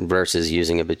broker versus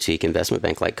using a boutique investment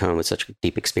bank like Cohn with such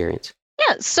deep experience?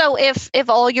 Yeah, so if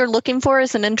all you're looking for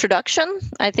is an introduction,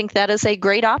 I think that is a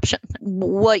great option.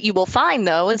 What you will find,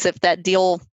 though, is if that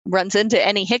deal runs into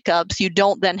any hiccups, you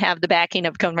don't then have the backing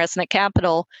of CohnReznick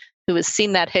Capital, who has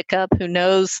seen that hiccup, who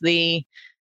knows the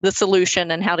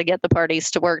solution and how to get the parties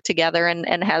to work together,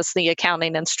 and has the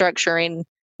accounting and structuring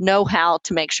know-how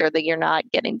to make sure that you're not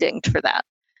getting dinged for that.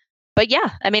 But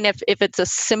yeah, I mean, if it's a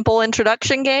simple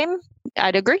introduction game,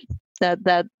 I'd agree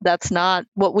that's not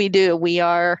what we do. We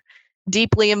are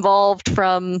deeply involved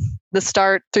from the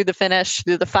start through the finish,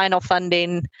 through the final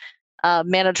funding,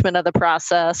 management of the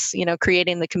process,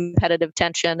 creating the competitive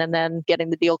tension, and then getting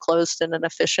the deal closed in an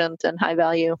efficient and high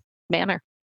value manner.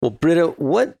 Well, Britta,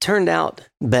 what turned out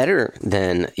better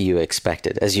than you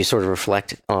expected as you sort of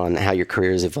reflect on how your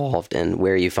career has evolved and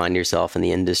where you find yourself in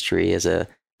the industry as a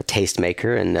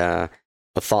tastemaker and a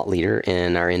thought leader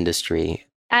in our industry?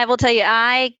 I will tell you,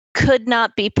 I could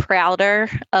not be prouder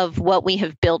of what we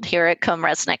have built here at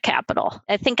CohnReznick Capital.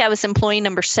 I think I was employee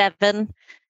number 7.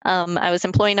 I was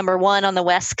employee number 1 on the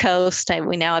West Coast.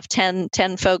 We now have 10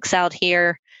 folks out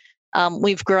here.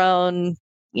 We've grown,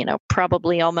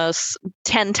 probably almost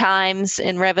 10 times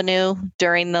in revenue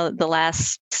during the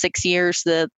last 6 years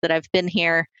that I've been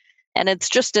here. And it's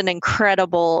just an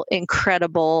incredible,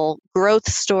 incredible growth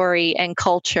story and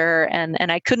culture. And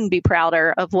I couldn't be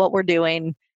prouder of what we're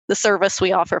doing, the service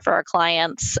we offer for our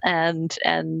clients, and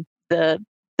the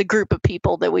group of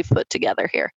people that we've put together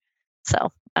here.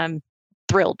 So I'm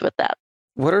thrilled with that.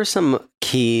 What are some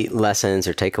key lessons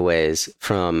or takeaways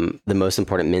from the most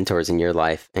important mentors in your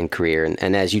life and career?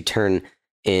 And as you turn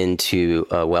into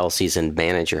a well-seasoned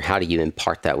manager, how do you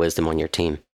impart that wisdom on your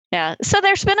team? Yeah, so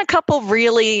there's been a couple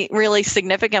really, really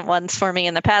significant ones for me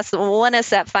in the past. One is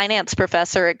that finance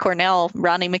professor at Cornell,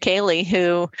 Ronnie McKaylee,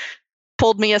 who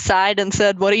pulled me aside and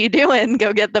said, "What are you doing?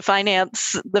 Go get the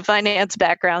finance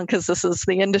background, because this is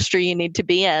the industry you need to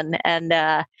be in." And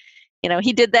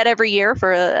he did that every year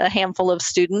for a handful of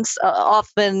students,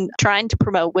 often trying to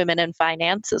promote women in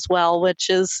finance as well, which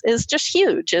is just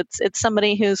huge. It's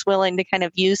somebody who's willing to kind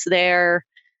of use their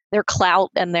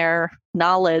clout and their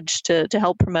knowledge to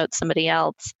help promote somebody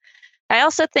else. I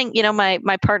also think,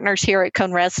 my partners here at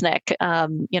CohnReznick,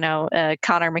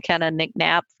 Connor McKenna, Nick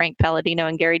Knapp, Frank Palladino,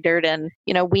 and Gary Durden,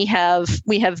 we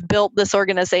have built this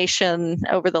organization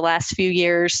over the last few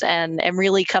years and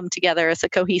really come together as a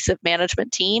cohesive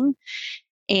management team.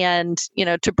 And,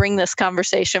 to bring this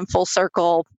conversation full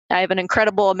circle, I have an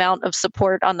incredible amount of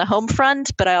support on the home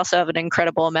front, but I also have an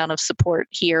incredible amount of support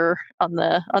here on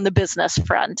the business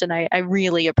front. And I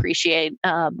really appreciate,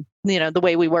 the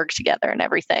way we work together and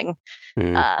everything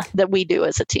that we do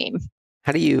as a team.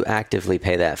 How do you actively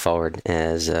pay that forward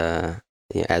as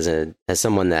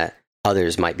someone that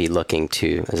others might be looking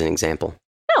to as an example?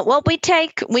 No, well, we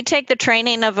take the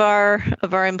training of our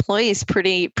employees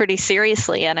pretty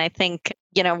seriously, and I think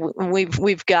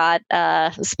we've got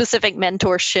specific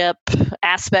mentorship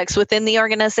aspects within the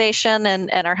organization,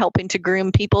 and are helping to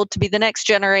groom people to be the next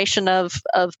generation of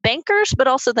bankers, but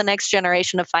also the next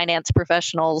generation of finance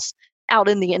professionals out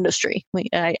in the industry.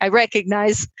 I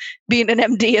recognize being an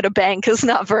MD at a bank is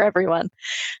not for everyone.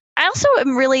 I also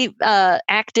am really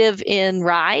active in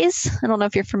Rise. I don't know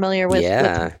if you're familiar with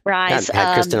Rise.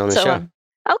 Had Kristen on the show.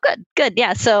 Oh, good.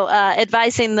 Yeah. So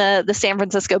advising the San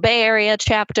Francisco Bay Area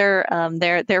chapter,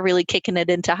 they're really kicking it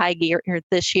into high gear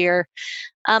this year.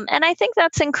 And I think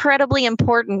that's incredibly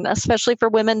important, especially for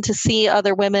women, to see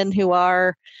other women who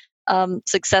are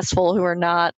successful, who are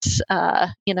not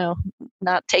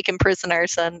taken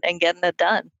prisoners and getting it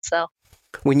done. So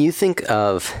when you think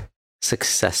of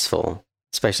successful,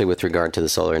 especially with regard to the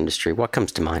solar industry, what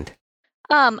comes to mind?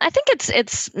 I think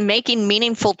it's making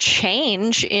meaningful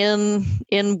change in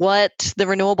what the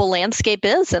renewable landscape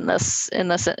is in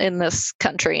this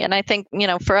country. And I think,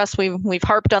 for us, we've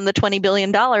harped on the $20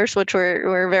 billion, which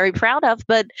we're very proud of.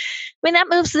 But I mean, that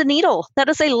moves the needle. That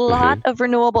is a lot of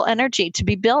renewable energy to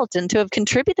be built, and to have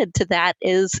contributed to that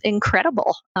is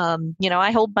incredible.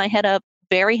 I hold my head up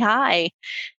very high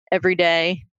every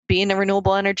day being a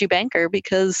renewable energy banker,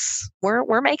 because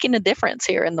we're making a difference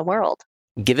here in the world.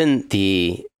 Given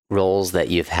the roles that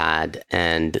you've had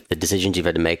and the decisions you've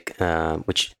had to make,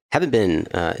 which haven't been,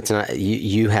 it's not,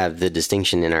 you have the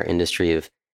distinction in our industry of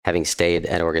having stayed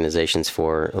at organizations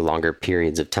for longer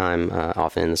periods of time.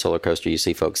 Often in the Solar Coaster, you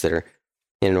see folks that are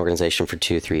in an organization for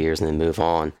 2-3 years and then move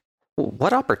on.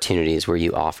 What opportunities were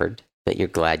you offered that you're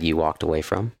glad you walked away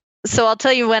from? So I'll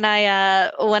tell you, when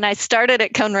I started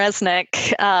at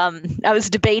CohnReznick, I was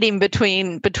debating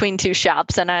between two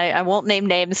shops, and I won't name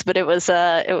names, but it was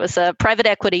a private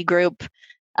equity group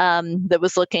that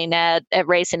was looking at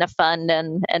raising a fund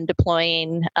and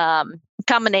deploying a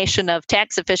combination of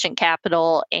tax efficient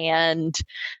capital and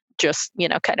just,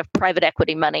 kind of private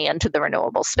equity money into the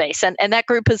renewable space. And that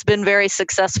group has been very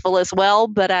successful as well,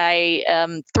 but I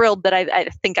am thrilled that I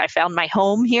think I found my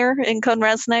home here in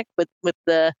CohnReznick with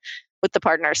the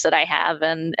partners that I have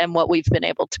and what we've been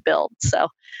able to build. So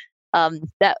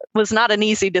that was not an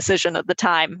easy decision at the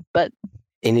time, but.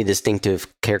 Any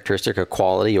distinctive characteristic or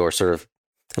quality or sort of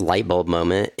light bulb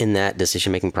moment in that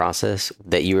decision-making process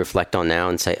that you reflect on now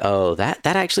and say, oh, that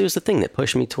actually was the thing that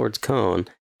pushed me towards Cohn?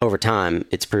 Over time,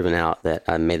 it's proven out that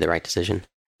I made the right decision.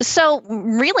 So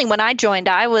really, when I joined,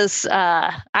 I was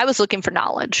looking for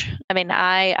knowledge. I mean,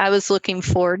 I was looking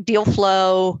for deal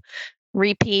flow,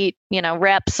 repeat,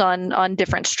 reps on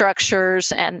different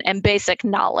structures and basic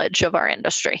knowledge of our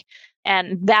industry.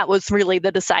 And that was really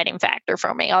the deciding factor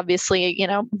for me. Obviously,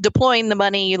 deploying the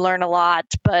money, you learn a lot,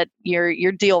 but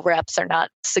your deal reps are not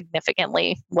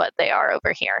significantly what they are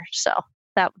over here. So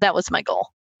that was my goal.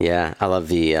 Yeah, I love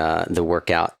the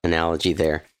workout analogy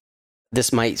there.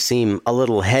 This might seem a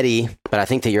little heady, but I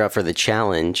think that you're up for the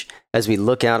challenge. As we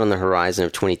look out on the horizon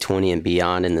of 2020 and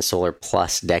beyond in the solar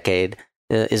plus decade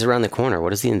is around the corner.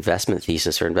 What does the investment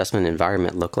thesis or investment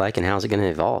environment look like, and how is it going to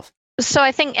evolve? So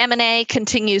I think M&A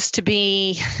continues to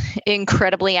be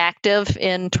incredibly active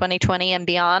in 2020 and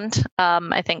beyond.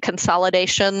 I think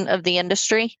consolidation of the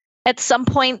industry. At some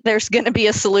point, there's going to be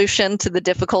a solution to the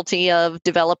difficulty of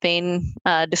developing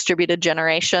distributed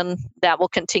generation that will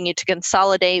continue to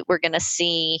consolidate. We're going to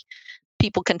see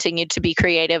people continue to be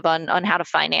creative on how to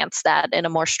finance that in a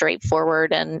more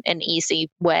straightforward and easy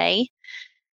way.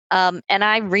 And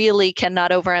I really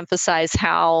cannot overemphasize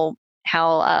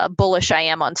how bullish I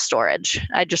am on storage.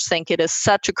 I just think it is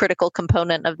such a critical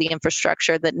component of the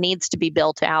infrastructure that needs to be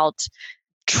built out.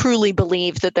 Truly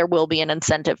believe that there will be an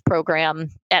incentive program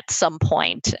at some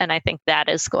point, and I think that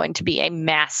is going to be a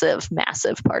massive,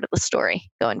 massive part of the story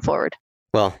going forward.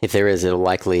 Well, if there is, it'll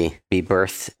likely be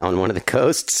birthed on one of the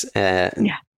coasts.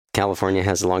 California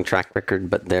has a long track record,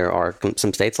 but there are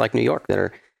some states like New York that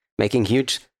are making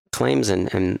huge claims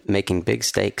and making big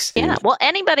stakes. Yeah, well,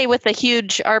 anybody with a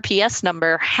huge RPS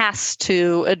number has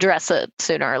to address it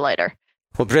sooner or later.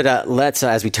 Well, Britta, let's,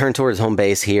 as we turn towards home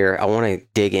base here, I want to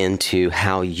dig into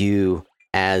how you,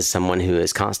 as someone who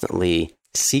is constantly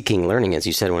seeking learning, as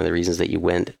you said, one of the reasons that you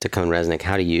went to CohnReznick,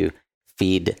 how do you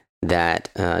feed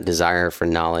that desire for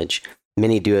knowledge?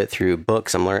 Many do it through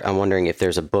books. I'm wondering if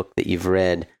there's a book that you've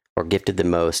read or gifted the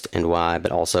most and why,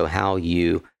 but also how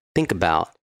you think about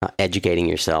educating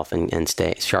yourself and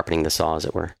stay sharpening the saw, as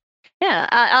it were. Yeah,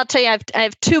 I'll tell you, I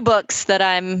have two books that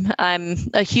I'm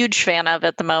a huge fan of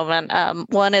at the moment.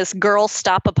 One is "Girl,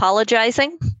 Stop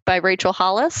Apologizing" by Rachel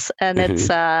Hollis, and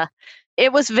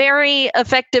it was very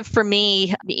effective for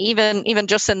me, even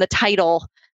just in the title,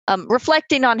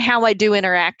 reflecting on how I do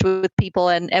interact with people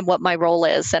and what my role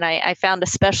is. And I found,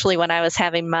 especially when I was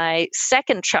having my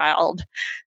second child,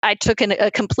 I took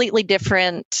a completely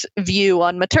different view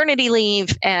on maternity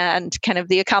leave and kind of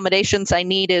the accommodations I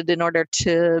needed in order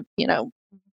to,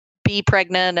 be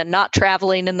pregnant and not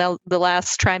traveling in the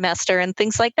last trimester and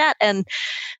things like that. And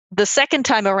the second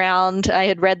time around, I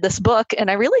had read this book and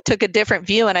I really took a different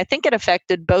view. And I think it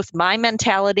affected both my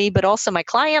mentality, but also my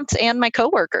clients and my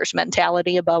coworkers'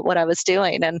 mentality about what I was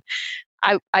doing. And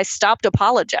I stopped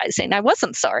apologizing. I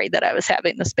wasn't sorry that I was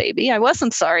having this baby. I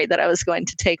wasn't sorry that I was going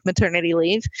to take maternity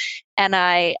leave. And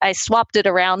I swapped it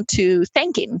around to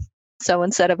thanking. So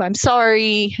instead of "I'm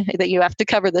sorry that you have to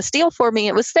cover this deal for me,"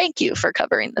 it was "Thank you for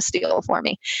covering this deal for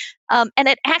me." And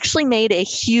it actually made a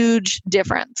huge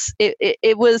difference.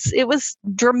 It was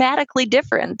dramatically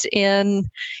different in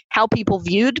how people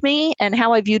viewed me and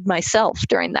how I viewed myself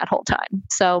during that whole time.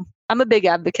 So I'm a big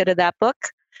advocate of that book.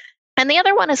 And the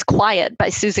other one is "Quiet" by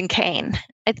Susan Cain.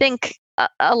 I think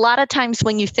a lot of times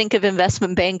when you think of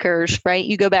investment bankers, right,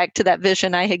 you go back to that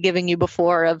vision I had given you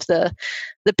before of the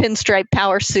pinstripe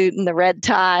power suit and the red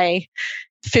tie,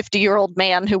 50-year-old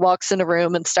man who walks in a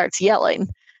room and starts yelling.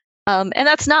 And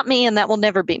that's not me, and that will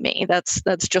never be me.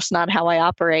 That's just not how I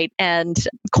operate. And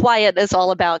Quiet is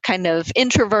all about kind of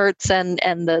introverts and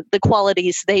the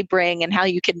qualities they bring and how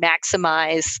you can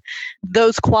maximize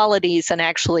those qualities and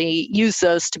actually use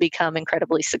those to become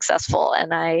incredibly successful.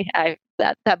 And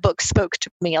that book spoke to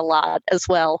me a lot as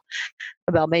well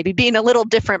about maybe being a little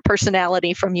different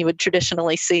personality from you would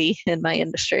traditionally see in my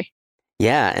industry.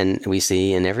 Yeah, and we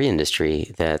see in every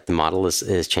industry that the model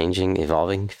is changing,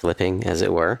 evolving, flipping, as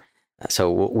it were. So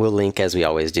we'll link, as we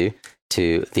always do,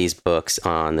 to these books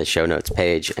on the show notes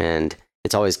page. And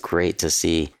it's always great to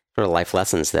see sort of life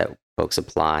lessons that folks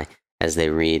apply as they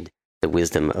read the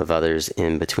wisdom of others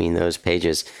in between those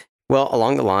pages. Well,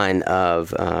 along the line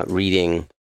of reading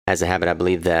as a habit, I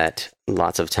believe that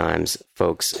lots of times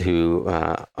folks who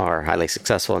are highly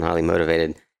successful and highly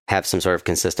motivated have some sort of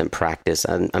consistent practice.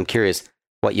 I'm curious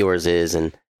what yours is,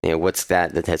 and what's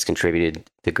that has contributed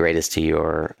the greatest to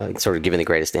your sort of given the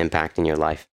greatest impact in your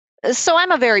life. So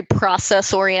I'm a very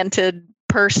process-oriented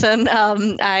person.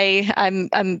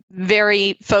 I'm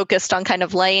very focused on kind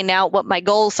of laying out what my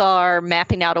goals are,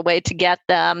 mapping out a way to get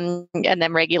them, and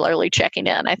then regularly checking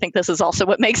in. I think this is also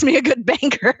what makes me a good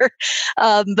banker.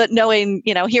 But knowing,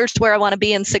 here's where I want to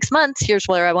be in 6 months, here's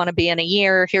where I want to be in a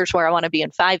year, here's where I want to be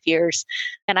in 5 years,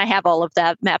 and I have all of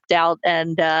that mapped out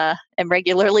and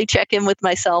regularly check in with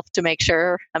myself to make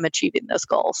sure I'm achieving those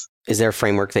goals. Is there a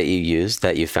framework that you use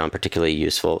that you found particularly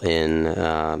useful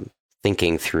in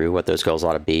thinking through what those goals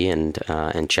ought to be and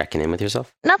checking in with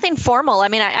yourself? Nothing formal. I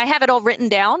mean, I have it all written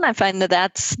down. I find that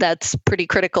that's pretty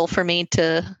critical for me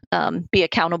to be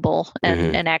accountable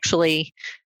and actually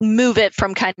move it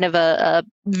from kind of a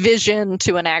vision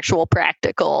to an actual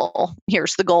practical,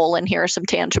 here's the goal and here are some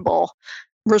tangible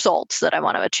results that I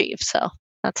want to achieve. So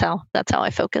that's how I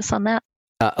focus on that.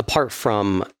 Apart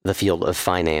from the field of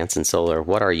finance and solar,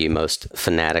 what are you most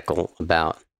fanatical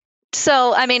about?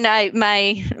 So, I mean,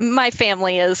 my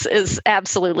family is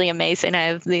absolutely amazing. I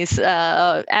have these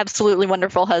absolutely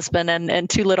wonderful husband and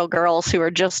 2 little girls who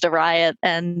are just a riot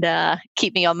and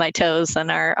keep me on my toes and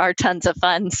are tons of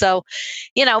fun. So,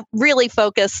 really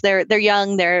focused. They're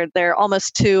young. They're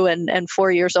almost 2 and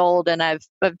 4 years old, and I've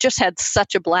just had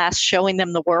such a blast showing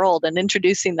them the world and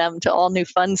introducing them to all new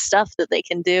fun stuff that they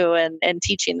can do and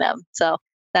teaching them. So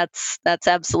that's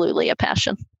absolutely a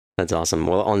passion. That's awesome.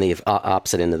 Well, on the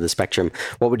opposite end of the spectrum,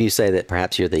 what would you say that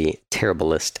perhaps you're the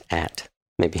terriblest at?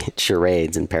 Maybe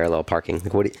charades and parallel parking.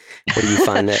 What do you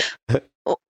find that?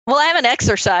 Well, I haven't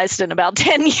exercised in about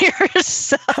 10 years.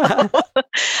 So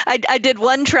I did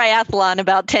one triathlon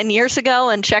about 10 years ago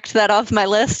and checked that off my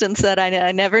list and said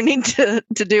I never need to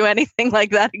do anything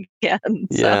like that again.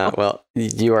 So. Yeah, well,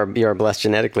 you are blessed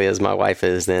genetically, as my wife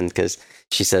is then, because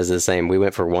she says the same. We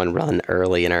went for one run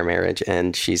early in our marriage,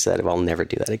 and she said, well, I'll never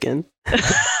do that again.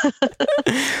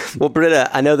 Well, Britta,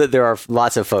 I know that there are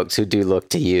lots of folks who do look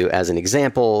to you as an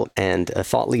example and a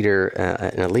thought leader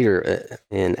and a leader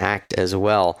in ACT as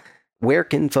well. Where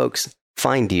can folks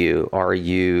find you? Are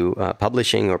you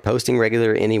publishing or posting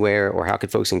regular anywhere, or how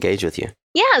could folks engage with you?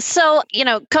 Yeah, so,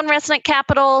 CohnReznick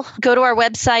Capital, go to our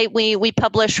website. We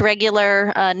publish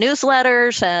regular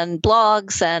newsletters and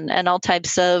blogs and all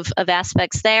types of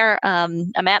aspects there.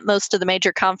 I'm at most of the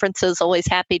major conferences, always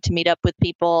happy to meet up with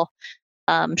people,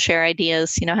 share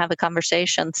ideas, have a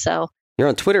conversation. So you're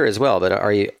on Twitter as well, but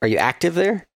are you active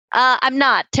there? I'm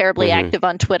not terribly active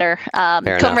on Twitter.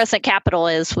 CohnReznick Capital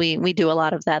is. We do a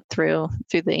lot of that through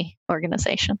the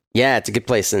organization. Yeah, it's a good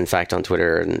place. In fact, on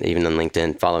Twitter and even on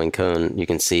LinkedIn, following Cohn, you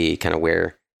can see kind of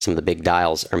where some of the big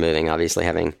dials are moving. Obviously,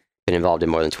 having been involved in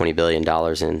more than $20 billion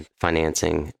in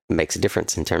financing makes a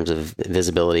difference in terms of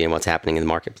visibility and what's happening in the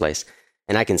marketplace.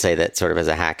 And I can say that sort of as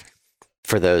a hack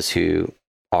for those who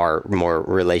are more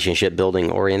relationship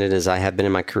building oriented, as I have been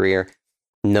in my career,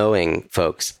 knowing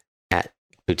folks at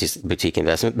boutique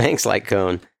investment banks like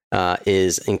Cohn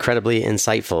is incredibly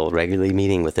insightful. Regularly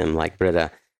meeting with them like Britta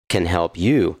can help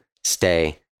you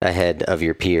stay ahead of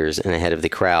your peers and ahead of the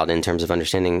crowd in terms of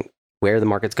understanding where the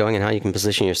market's going and how you can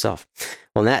position yourself.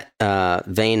 Well, in that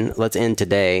vein, let's end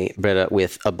today, Britta,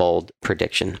 with a bold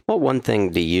prediction. What one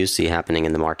thing do you see happening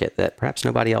in the market that perhaps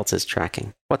nobody else is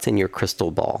tracking? What's in your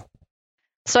crystal ball?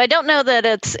 So I don't know that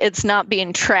it's not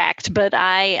being tracked, but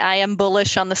I am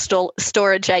bullish on the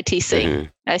storage ITC. Mm-hmm.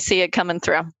 I see it coming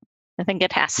through. I think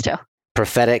it has to.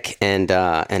 Prophetic and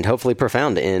hopefully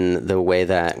profound in the way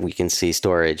that we can see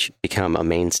storage become a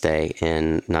mainstay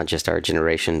in not just our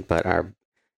generation, but our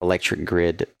electric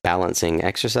grid balancing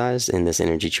exercise in this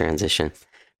energy transition.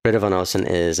 Britta von Ossen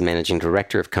is a managing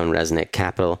director of CohnReznick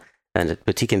Capital, and a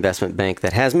boutique investment bank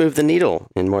that has moved the needle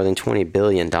in more than $20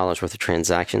 billion worth of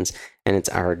transactions. And it's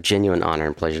our genuine honor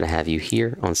and pleasure to have you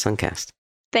here on Suncast.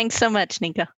 Thanks so much,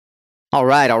 Nico. All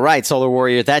right, Solar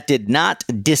Warrior. That did not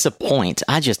disappoint.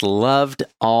 I just loved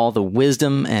all the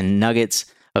wisdom and nuggets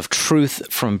of truth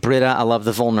from Britta. I love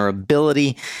the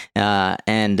vulnerability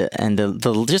and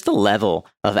the just the level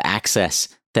of access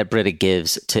that Britta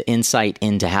gives to insight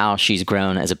into how she's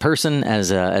grown as a person, as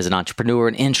an entrepreneur,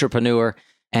 an intrapreneur,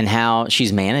 and how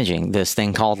she's managing this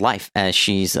thing called life as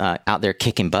she's out there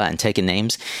kicking butt and taking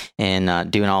names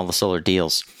and doing all the solar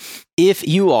deals. If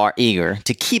you are eager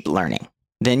to keep learning,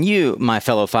 then you, my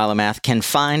fellow Philomath, can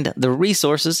find the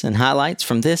resources and highlights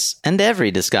from this and every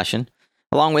discussion,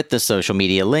 along with the social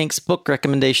media links, book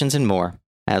recommendations, and more,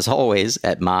 as always,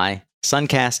 at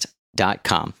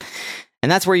mysuncast.com.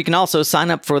 And that's where you can also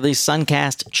sign up for the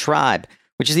Suncast Tribe,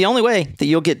 which is the only way that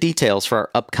you'll get details for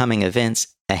our upcoming events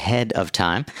ahead of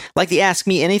time, like the Ask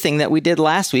Me Anything that we did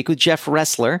last week with Jeff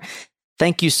Ressler.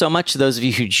 Thank you so much to those of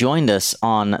you who joined us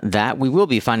on that. We will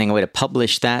be finding a way to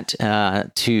publish that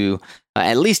to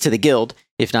at least to the Guild,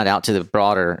 if not out to the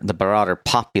broader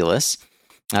populace.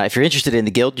 If you're interested in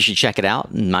the Guild, you should check it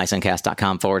out,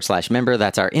 mysuncast.com/member.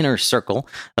 That's our inner circle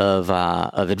of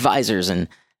advisors and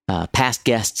past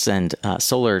guests and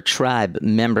Solar Tribe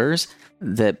members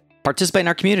that participate in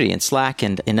our community in Slack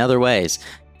and in other ways,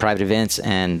 private events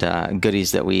and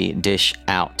goodies that we dish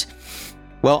out.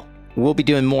 Well, we'll be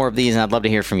doing more of these, and I'd love to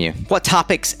hear from you. What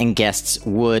topics and guests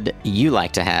would you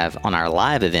like to have on our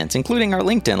live events, including our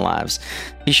LinkedIn lives?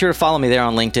 Be sure to follow me there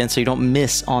on LinkedIn so you don't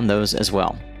miss on those as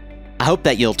well. I hope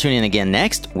that you'll tune in again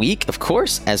next week, of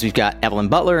course, as we've got Evelyn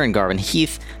Butler and Garvin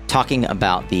Heath talking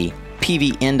about the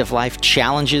PV end-of-life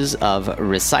challenges of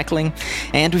recycling.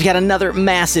 And we've got another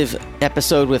massive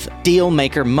episode with deal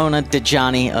maker Mona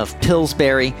Dejani of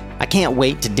Pillsbury. I can't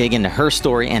wait to dig into her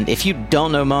story. And if you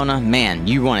don't know Mona, man,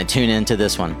 you want to tune into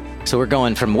this one. So we're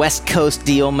going from West Coast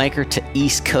deal maker to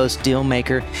East Coast deal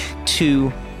maker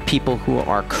to people who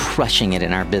are crushing it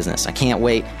in our business. I can't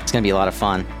wait. It's going to be a lot of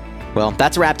fun. Well,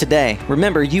 that's a wrap today.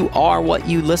 Remember, you are what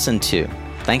you listen to.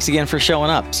 Thanks again for showing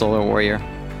up, Solar Warrior.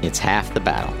 It's half the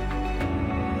battle.